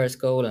after the first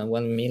goal, and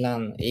when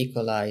Milan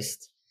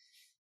equalized,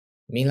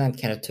 Milan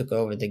kind of took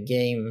over the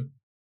game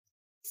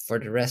for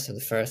the rest of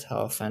the first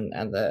half and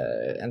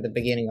the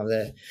beginning of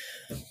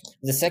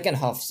the second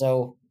half.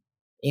 So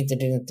Inter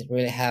didn't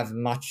really have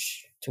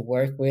much to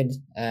work with.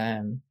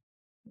 The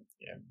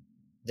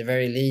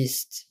very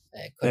least,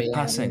 Their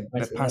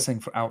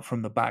passing out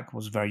from the back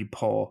was very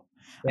poor,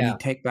 and you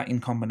take that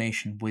in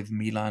combination with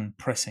Milan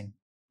pressing,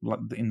 like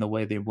in the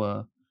way they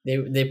were.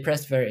 They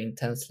pressed very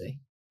intensely.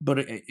 But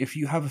if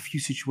you have a few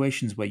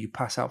situations where you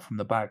pass out from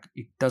the back,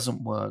 it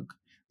doesn't work.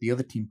 The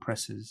other team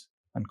presses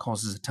and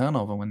causes a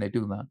turnover. When they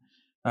do that,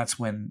 that's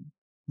when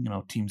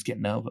teams get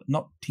nervous.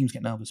 Not teams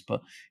get nervous,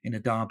 but in a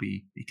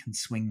derby, it can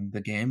swing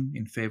the game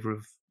in favor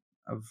of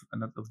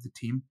the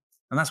team,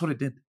 and that's what it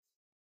did.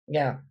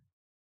 Yeah,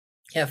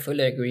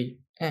 fully agree.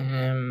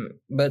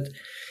 But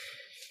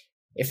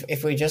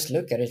if we just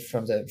look at it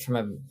from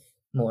a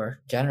more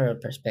general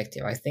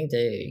perspective, I think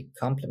they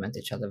complement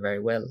each other very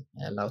well,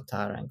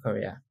 Lautaro and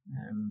Correa.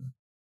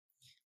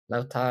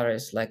 Lautaro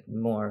is like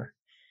more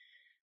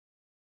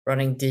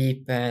running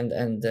deep,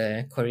 and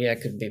Correa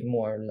could be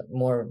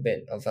more a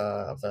bit of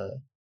a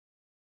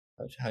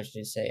how should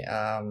you say,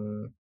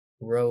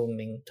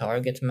 roaming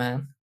target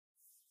man.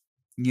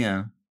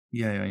 Yeah.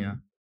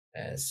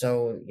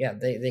 So yeah,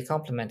 they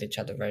complement each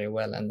other very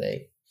well, and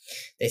they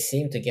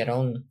seem to get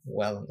on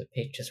well on the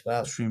pitch as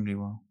well. Extremely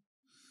well.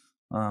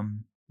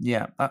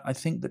 Yeah, I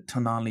think that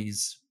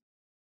Tonali's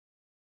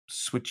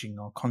switching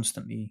or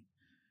constantly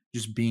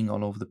just being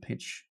all over the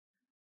pitch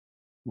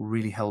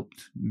really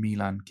helped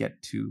Milan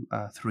get to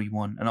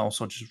 3-1, and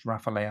also just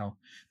Rafa Leão,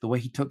 the way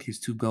he took his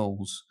 2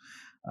 goals,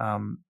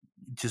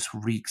 just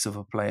reeks of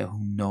a player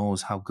who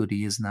knows how good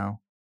he is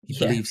now. He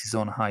believes his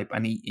own hype,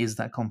 and he is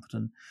that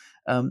confident.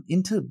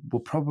 Inter were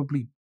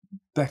probably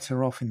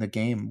better off in the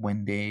game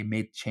when they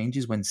made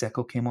changes when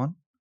Dzeko came on.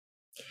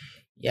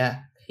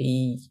 Yeah,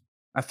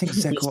 I think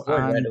Dzeko scored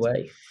right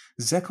away.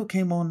 Dzeko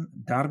came on,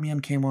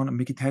 Darmian came on, and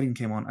Mkhitaryan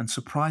came on, and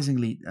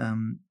surprisingly,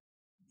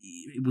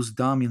 it was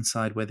Darmian's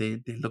side where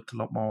they looked a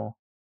lot more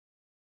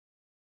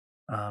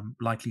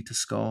likely to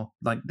score.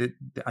 Like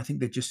I think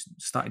they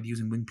just started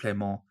using wing play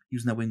more,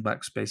 using their wing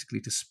backs basically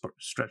to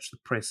stretch the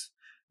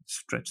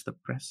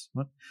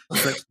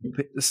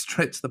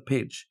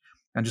pitch,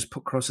 and just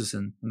put crosses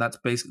in, and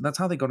that's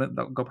how they got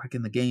back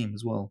in the game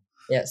as well.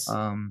 Yes.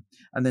 And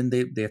then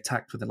they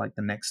attacked for the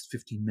next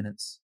 15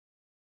 minutes,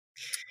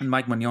 and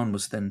Mike Maignan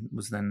was then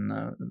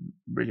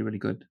really, really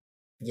good.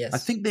 Yes. I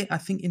think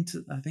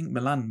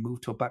Milan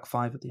moved to a back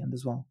 5 at the end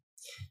as well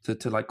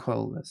to like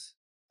quell this.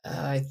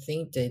 I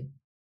think they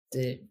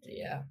did.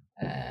 Yeah.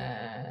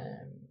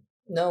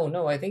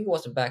 No, I think it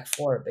was a back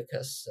 4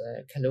 because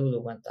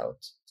Kalulu went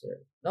out.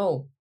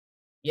 No.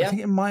 Yeah. I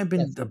think it might have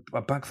been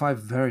a back 5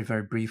 very,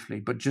 very briefly,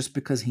 but just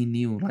because he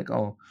knew,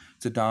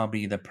 it's a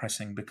derby, they're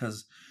pressing,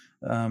 because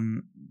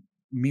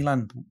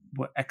Milan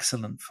were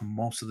excellent for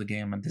most of the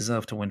game and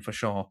deserved to win for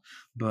sure.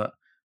 But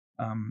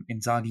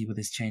Inzaghi, with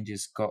his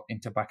changes, got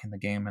Inter back in the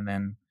game, and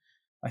then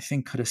I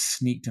think could have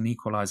sneaked an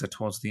equalizer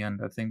towards the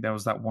end. I think there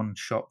was that one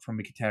shot from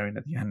Mkhitaryan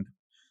at the end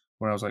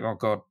where I was like, oh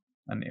God,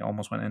 and it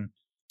almost went in.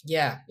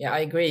 Yeah, I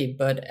agree.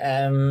 But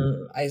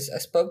I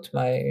spoke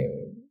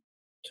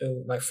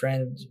to my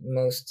friend,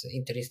 most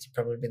Interisti,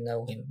 probably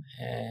know him.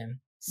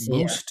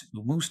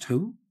 Most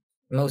who?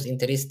 Most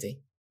Interisti.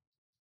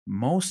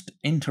 Most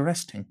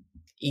interesting.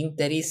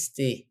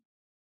 Interisti.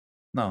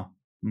 No,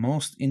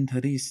 most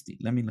Interisti.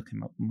 Let me look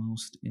him up.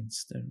 Most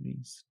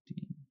Interisti.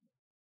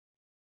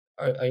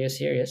 Are you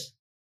serious?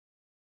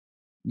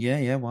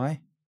 Yeah.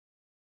 Why?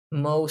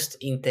 Most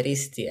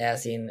Interisti,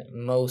 as in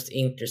most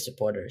Inter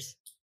supporters.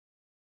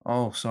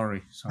 Oh,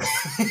 sorry.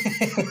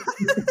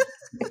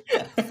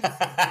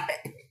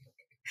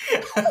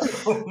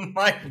 Oh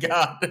my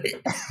God.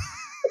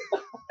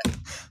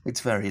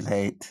 It's very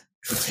late.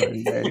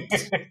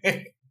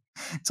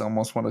 It's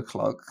almost 1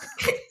 o'clock.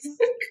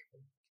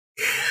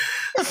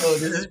 Oh,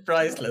 this is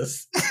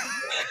priceless.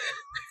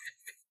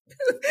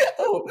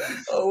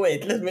 Oh,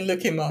 wait, let me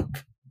look him up.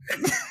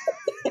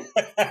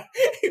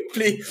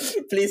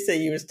 Please say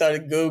you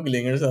started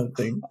Googling or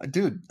something.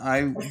 Dude,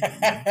 I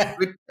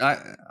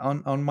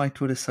on my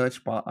Twitter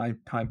search bar, I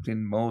typed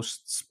in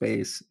most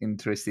space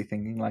Interesting,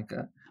 thinking like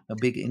a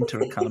big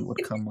Inter account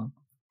would come up.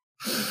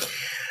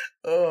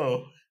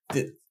 Oh,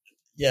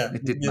 yeah.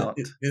 It did not.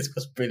 This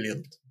was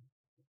brilliant.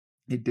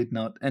 It did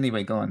not.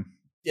 Anyway, go on.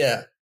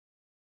 Yeah.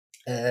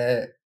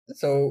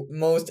 So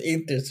most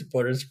Inter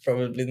supporters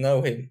probably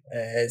know him.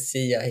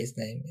 Sia, his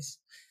name is.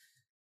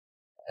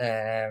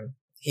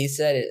 he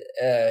said it.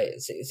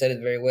 He said it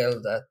very well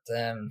that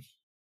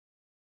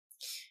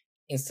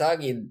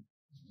Inzaghi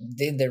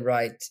did the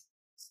right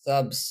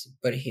subs,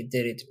 but he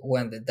did it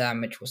when the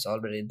damage was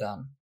already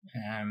done.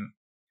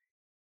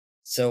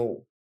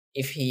 So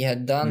if he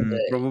had done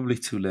probably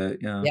too late.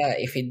 Yeah,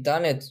 if he'd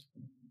done it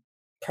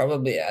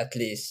probably at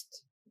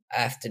least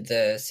after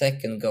the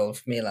second goal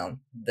of Milan,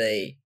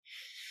 they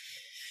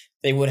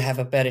would have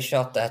a better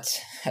shot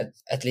at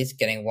least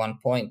getting 1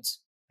 point.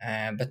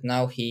 But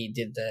now he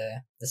did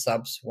the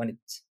subs when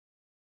it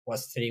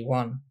was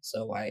 3-1.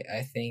 So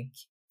I think,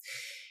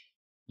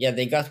 yeah,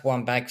 they got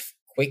one back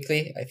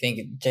quickly. I think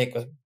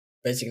Dzeko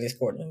basically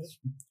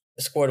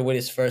scored with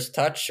his first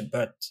touch,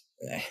 but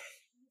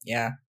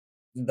yeah,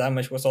 the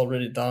damage was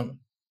already done.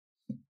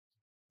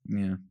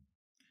 Yeah,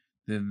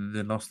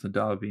 they lost the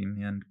derby in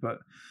the end, but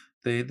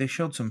they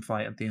showed some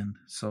fight at the end.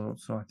 So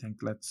I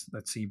think let's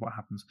see what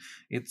happens.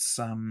 It's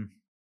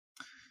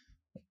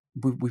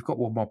we've got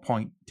one more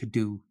point to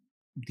do.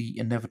 The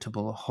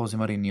inevitable Jose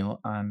Mourinho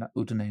and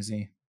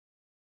Udinese.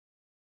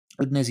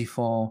 Udinese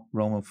 4,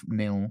 Roma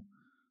 0.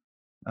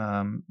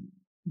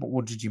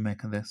 What did you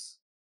make of this?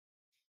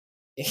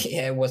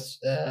 Yeah, it was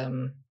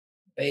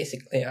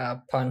basically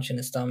a punch in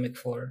the stomach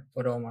for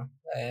Roma.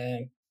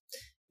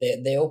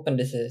 They opened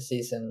the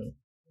season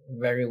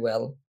very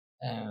well,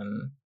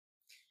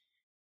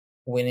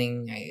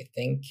 winning, I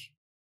think,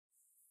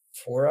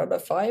 4 out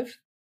of 5,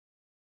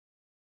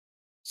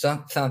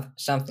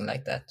 something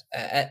like that.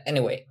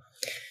 Anyway,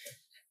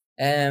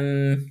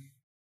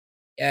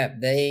 yeah,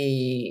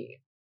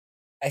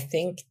 I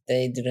think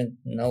they didn't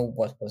know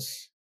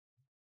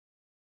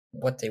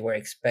what they were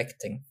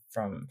expecting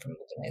from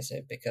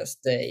Udinese, because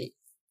they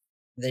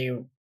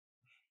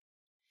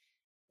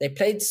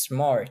played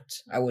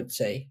smart, I would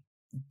say,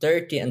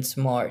 dirty and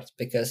smart,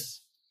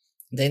 because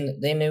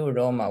they knew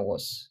Roma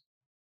was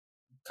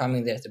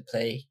coming there to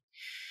play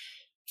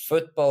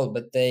football,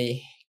 but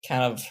they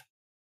kind of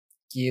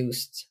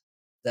used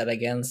that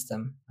against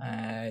them.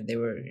 They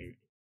were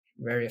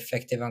very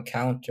effective on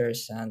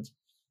counters and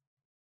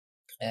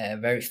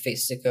very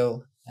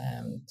physical,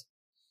 and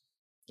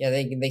yeah,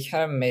 they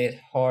kind of made it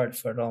hard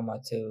for Roma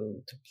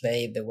to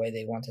play the way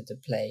they wanted to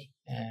play.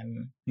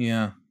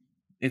 Yeah,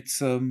 it's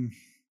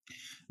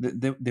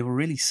they were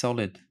really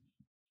solid.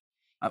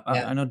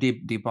 I know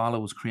Dybala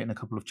was creating a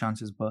couple of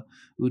chances, but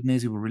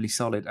Udinese were really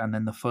solid. And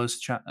then the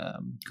first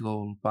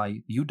goal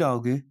by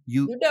Udogie,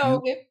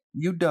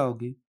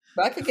 Udogie,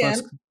 back again.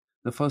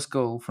 The first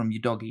goal from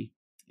Udogie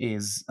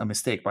is a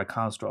mistake by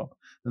Karsdorp.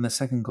 Then the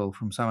second goal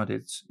from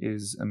Samadic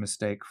is a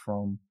mistake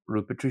from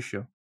Rui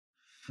Patricio.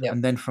 Yep.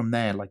 And then from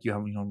there, like you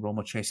have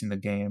Roma chasing the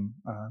game.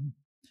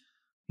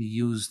 He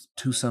used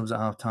 2 subs at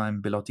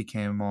halftime. Belotti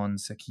came on.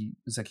 Zeki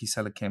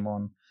Sela came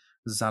on.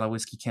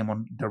 Zalewski came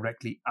on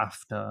directly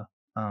after,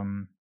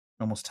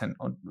 almost 10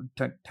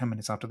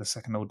 minutes after the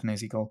second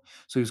Udinese goal.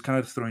 So he was kind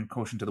of throwing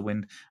caution to the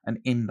wind. And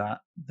in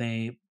that,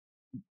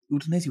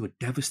 Udinese were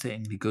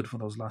devastatingly good for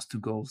those last 2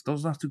 goals.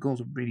 Those last 2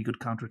 goals were really good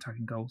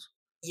counter-attacking goals.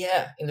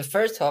 Yeah, in the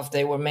first half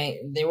they were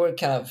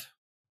kind of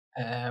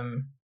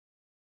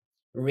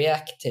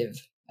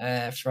reactive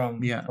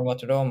from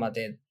what Roma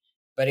did,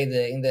 but in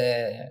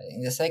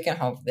the second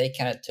half they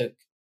kind of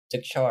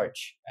took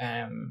charge.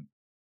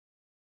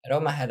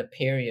 Roma had a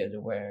period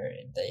where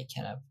they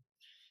kind of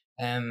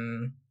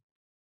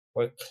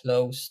were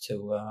close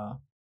to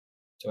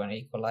an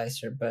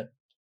equalizer, but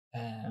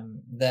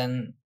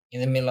then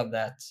in the middle of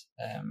that,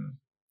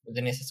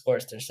 Udinese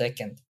scores their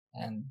second,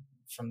 and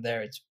from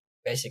there it's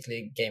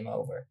basically game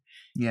over.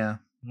 Yeah,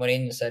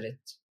 Mourinho said it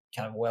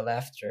kind of well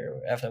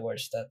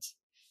afterwards, that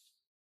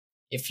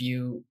if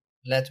you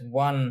let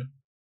one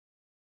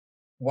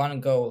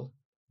goal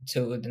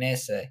to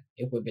Udinese,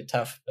 it would be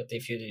tough. But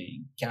if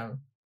you can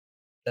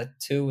let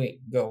 2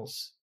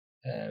 goals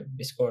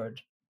be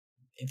scored,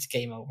 it's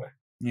game over.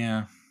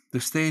 Yeah,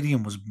 the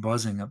stadium was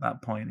buzzing at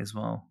that point as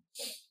well.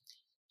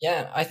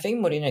 Yeah, I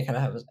think Mourinho kind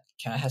of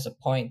has a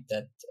point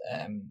that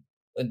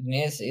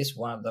Udinese is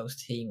one of those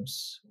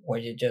teams where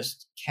you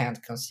just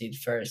can't concede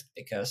first,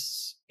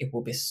 because it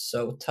will be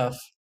so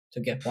tough to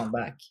get one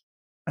back.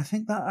 I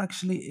think that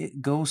actually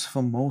it goes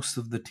for most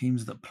of the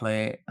teams that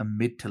play a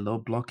mid to low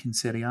block in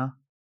Serie A.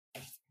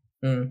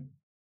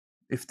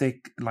 If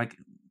they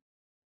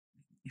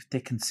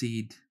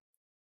concede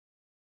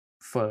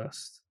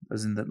first,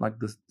 as in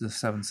the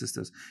Seven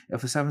Sisters,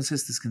 if the Seven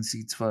Sisters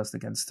concedes first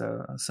against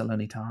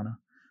Salernitana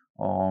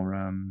or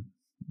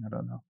I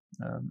don't know,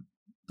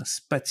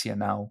 Spezia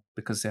now,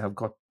 because they have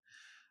got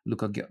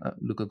Luca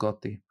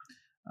Gotti,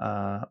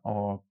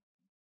 or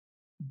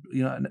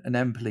an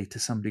Empoli to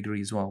some degree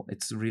as well.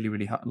 It's really,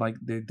 really hard. Like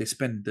they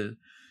spend the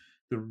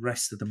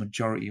rest of the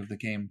majority of the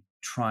game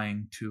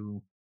trying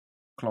to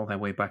claw their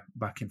way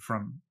back in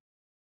front.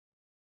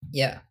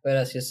 Yeah, but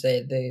as you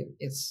say,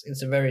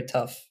 it's very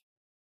tough,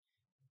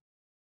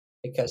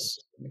 because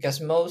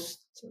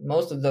most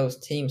of those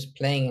teams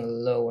playing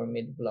in lower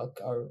mid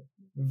block are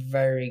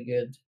very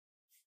good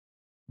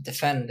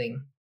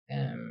defending.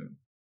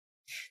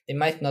 They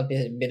might not be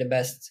the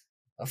best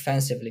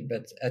offensively,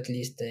 but at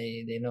least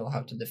they know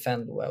how to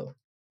defend well.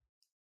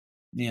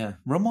 Yeah,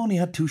 Roma only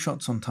had 2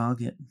 shots on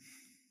target.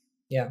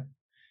 Yeah.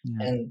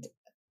 Yeah. And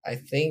I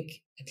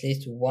think at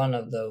least one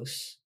of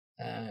those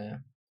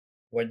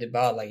were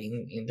Dybala, like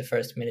in the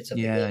first minutes of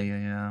the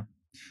game. Yeah.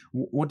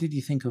 What did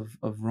you think of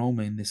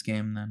Roma in this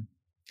game then?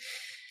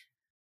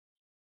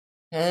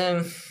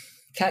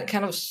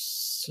 Kind of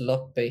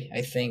sloppy,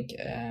 I think.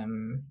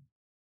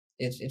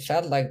 It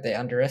felt like they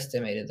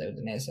underestimated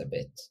Udinese a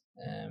bit.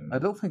 I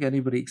don't think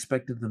anybody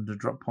expected them to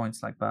drop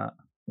points like that.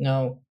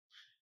 No,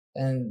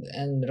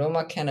 and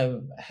Roma kind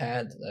of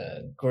had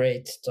a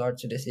great start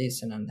to the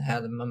season and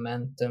had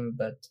momentum,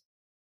 but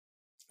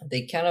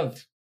they kind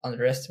of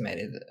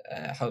underestimated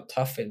how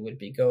tough it would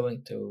be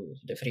going to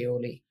the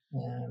Friuli.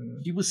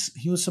 He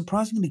was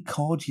surprisingly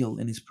cordial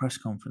in his press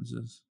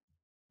conferences.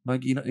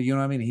 Like you know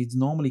what I mean. There's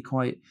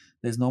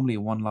normally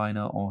a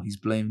one-liner, or he's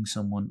blaming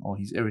someone, or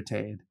he's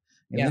irritated.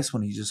 In this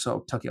one, he just sort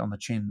of took it on the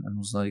chin and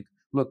was like,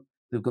 "Look,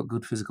 they've got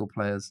good physical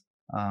players.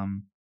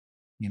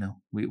 We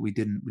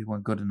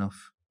weren't good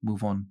enough.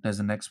 Move on. There's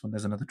the next one.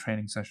 There's another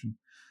training session.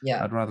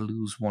 Yeah, I'd rather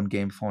lose 1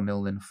 game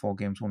 4-0 than 4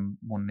 games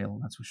 1-0.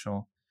 That's for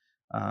sure.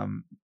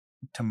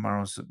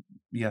 Tomorrow's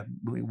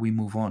we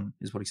move on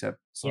is what he said.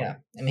 So. Yeah,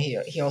 and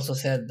he also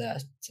said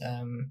that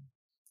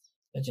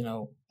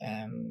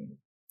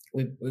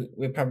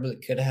we probably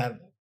could have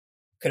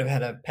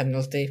had a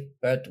penalty,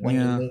 but when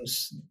you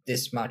lose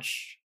this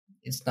much,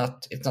 it's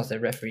not the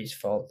referee's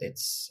fault,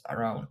 it's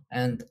our own.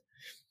 And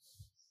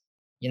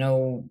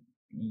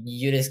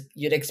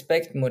you'd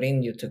expect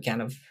Mourinho to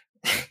kind of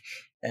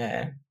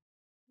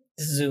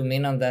zoom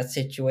in on that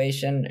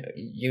situation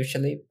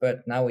usually, but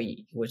now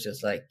he was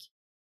just like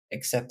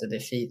accept the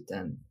defeat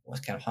and was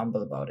kind of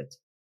humble about it.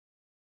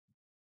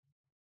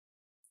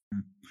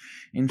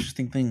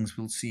 Interesting things.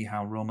 We'll see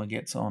how Roma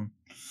gets on.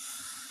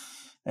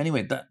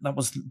 Anyway, that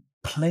was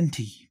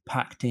plenty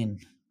packed in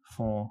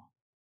for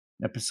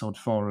episode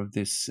 4 of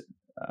this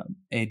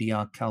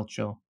ADR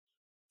Calcio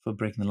for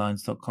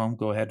BreakingTheLines.com.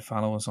 Go ahead,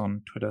 follow us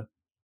on Twitter.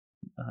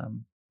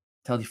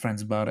 Tell your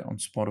friends about it on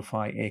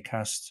Spotify,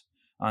 Acast,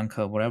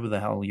 Anchor, whatever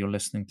the hell you're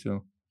listening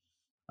to.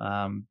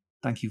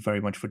 Thank you very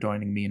much for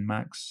joining me and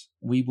Max.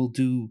 We will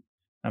do,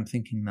 I'm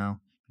thinking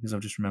now, because I've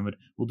just remembered,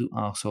 we'll do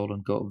Arsehole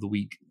and Goat of the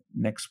Week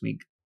next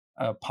week,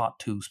 part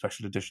 2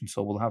 special edition.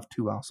 So we'll have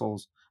 2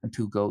 Arseholes and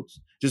 2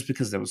 Goats, just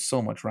because there was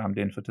so much rammed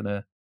in for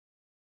today.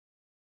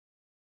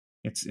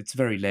 It's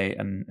very late,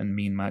 and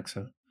me and Max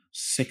are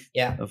sick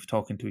of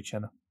talking to each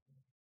other.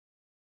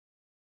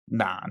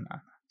 Nah,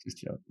 just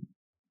joking.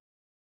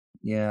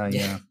 Yeah.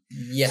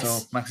 Yes.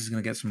 So Max is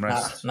going to get some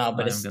rest. No,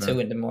 but it's 2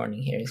 a.m.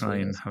 here. Try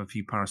and have a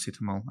few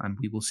paracetamol, and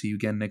we will see you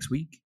again next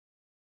week.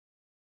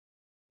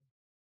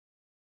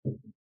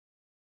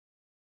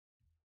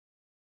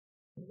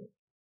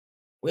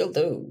 Will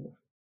do.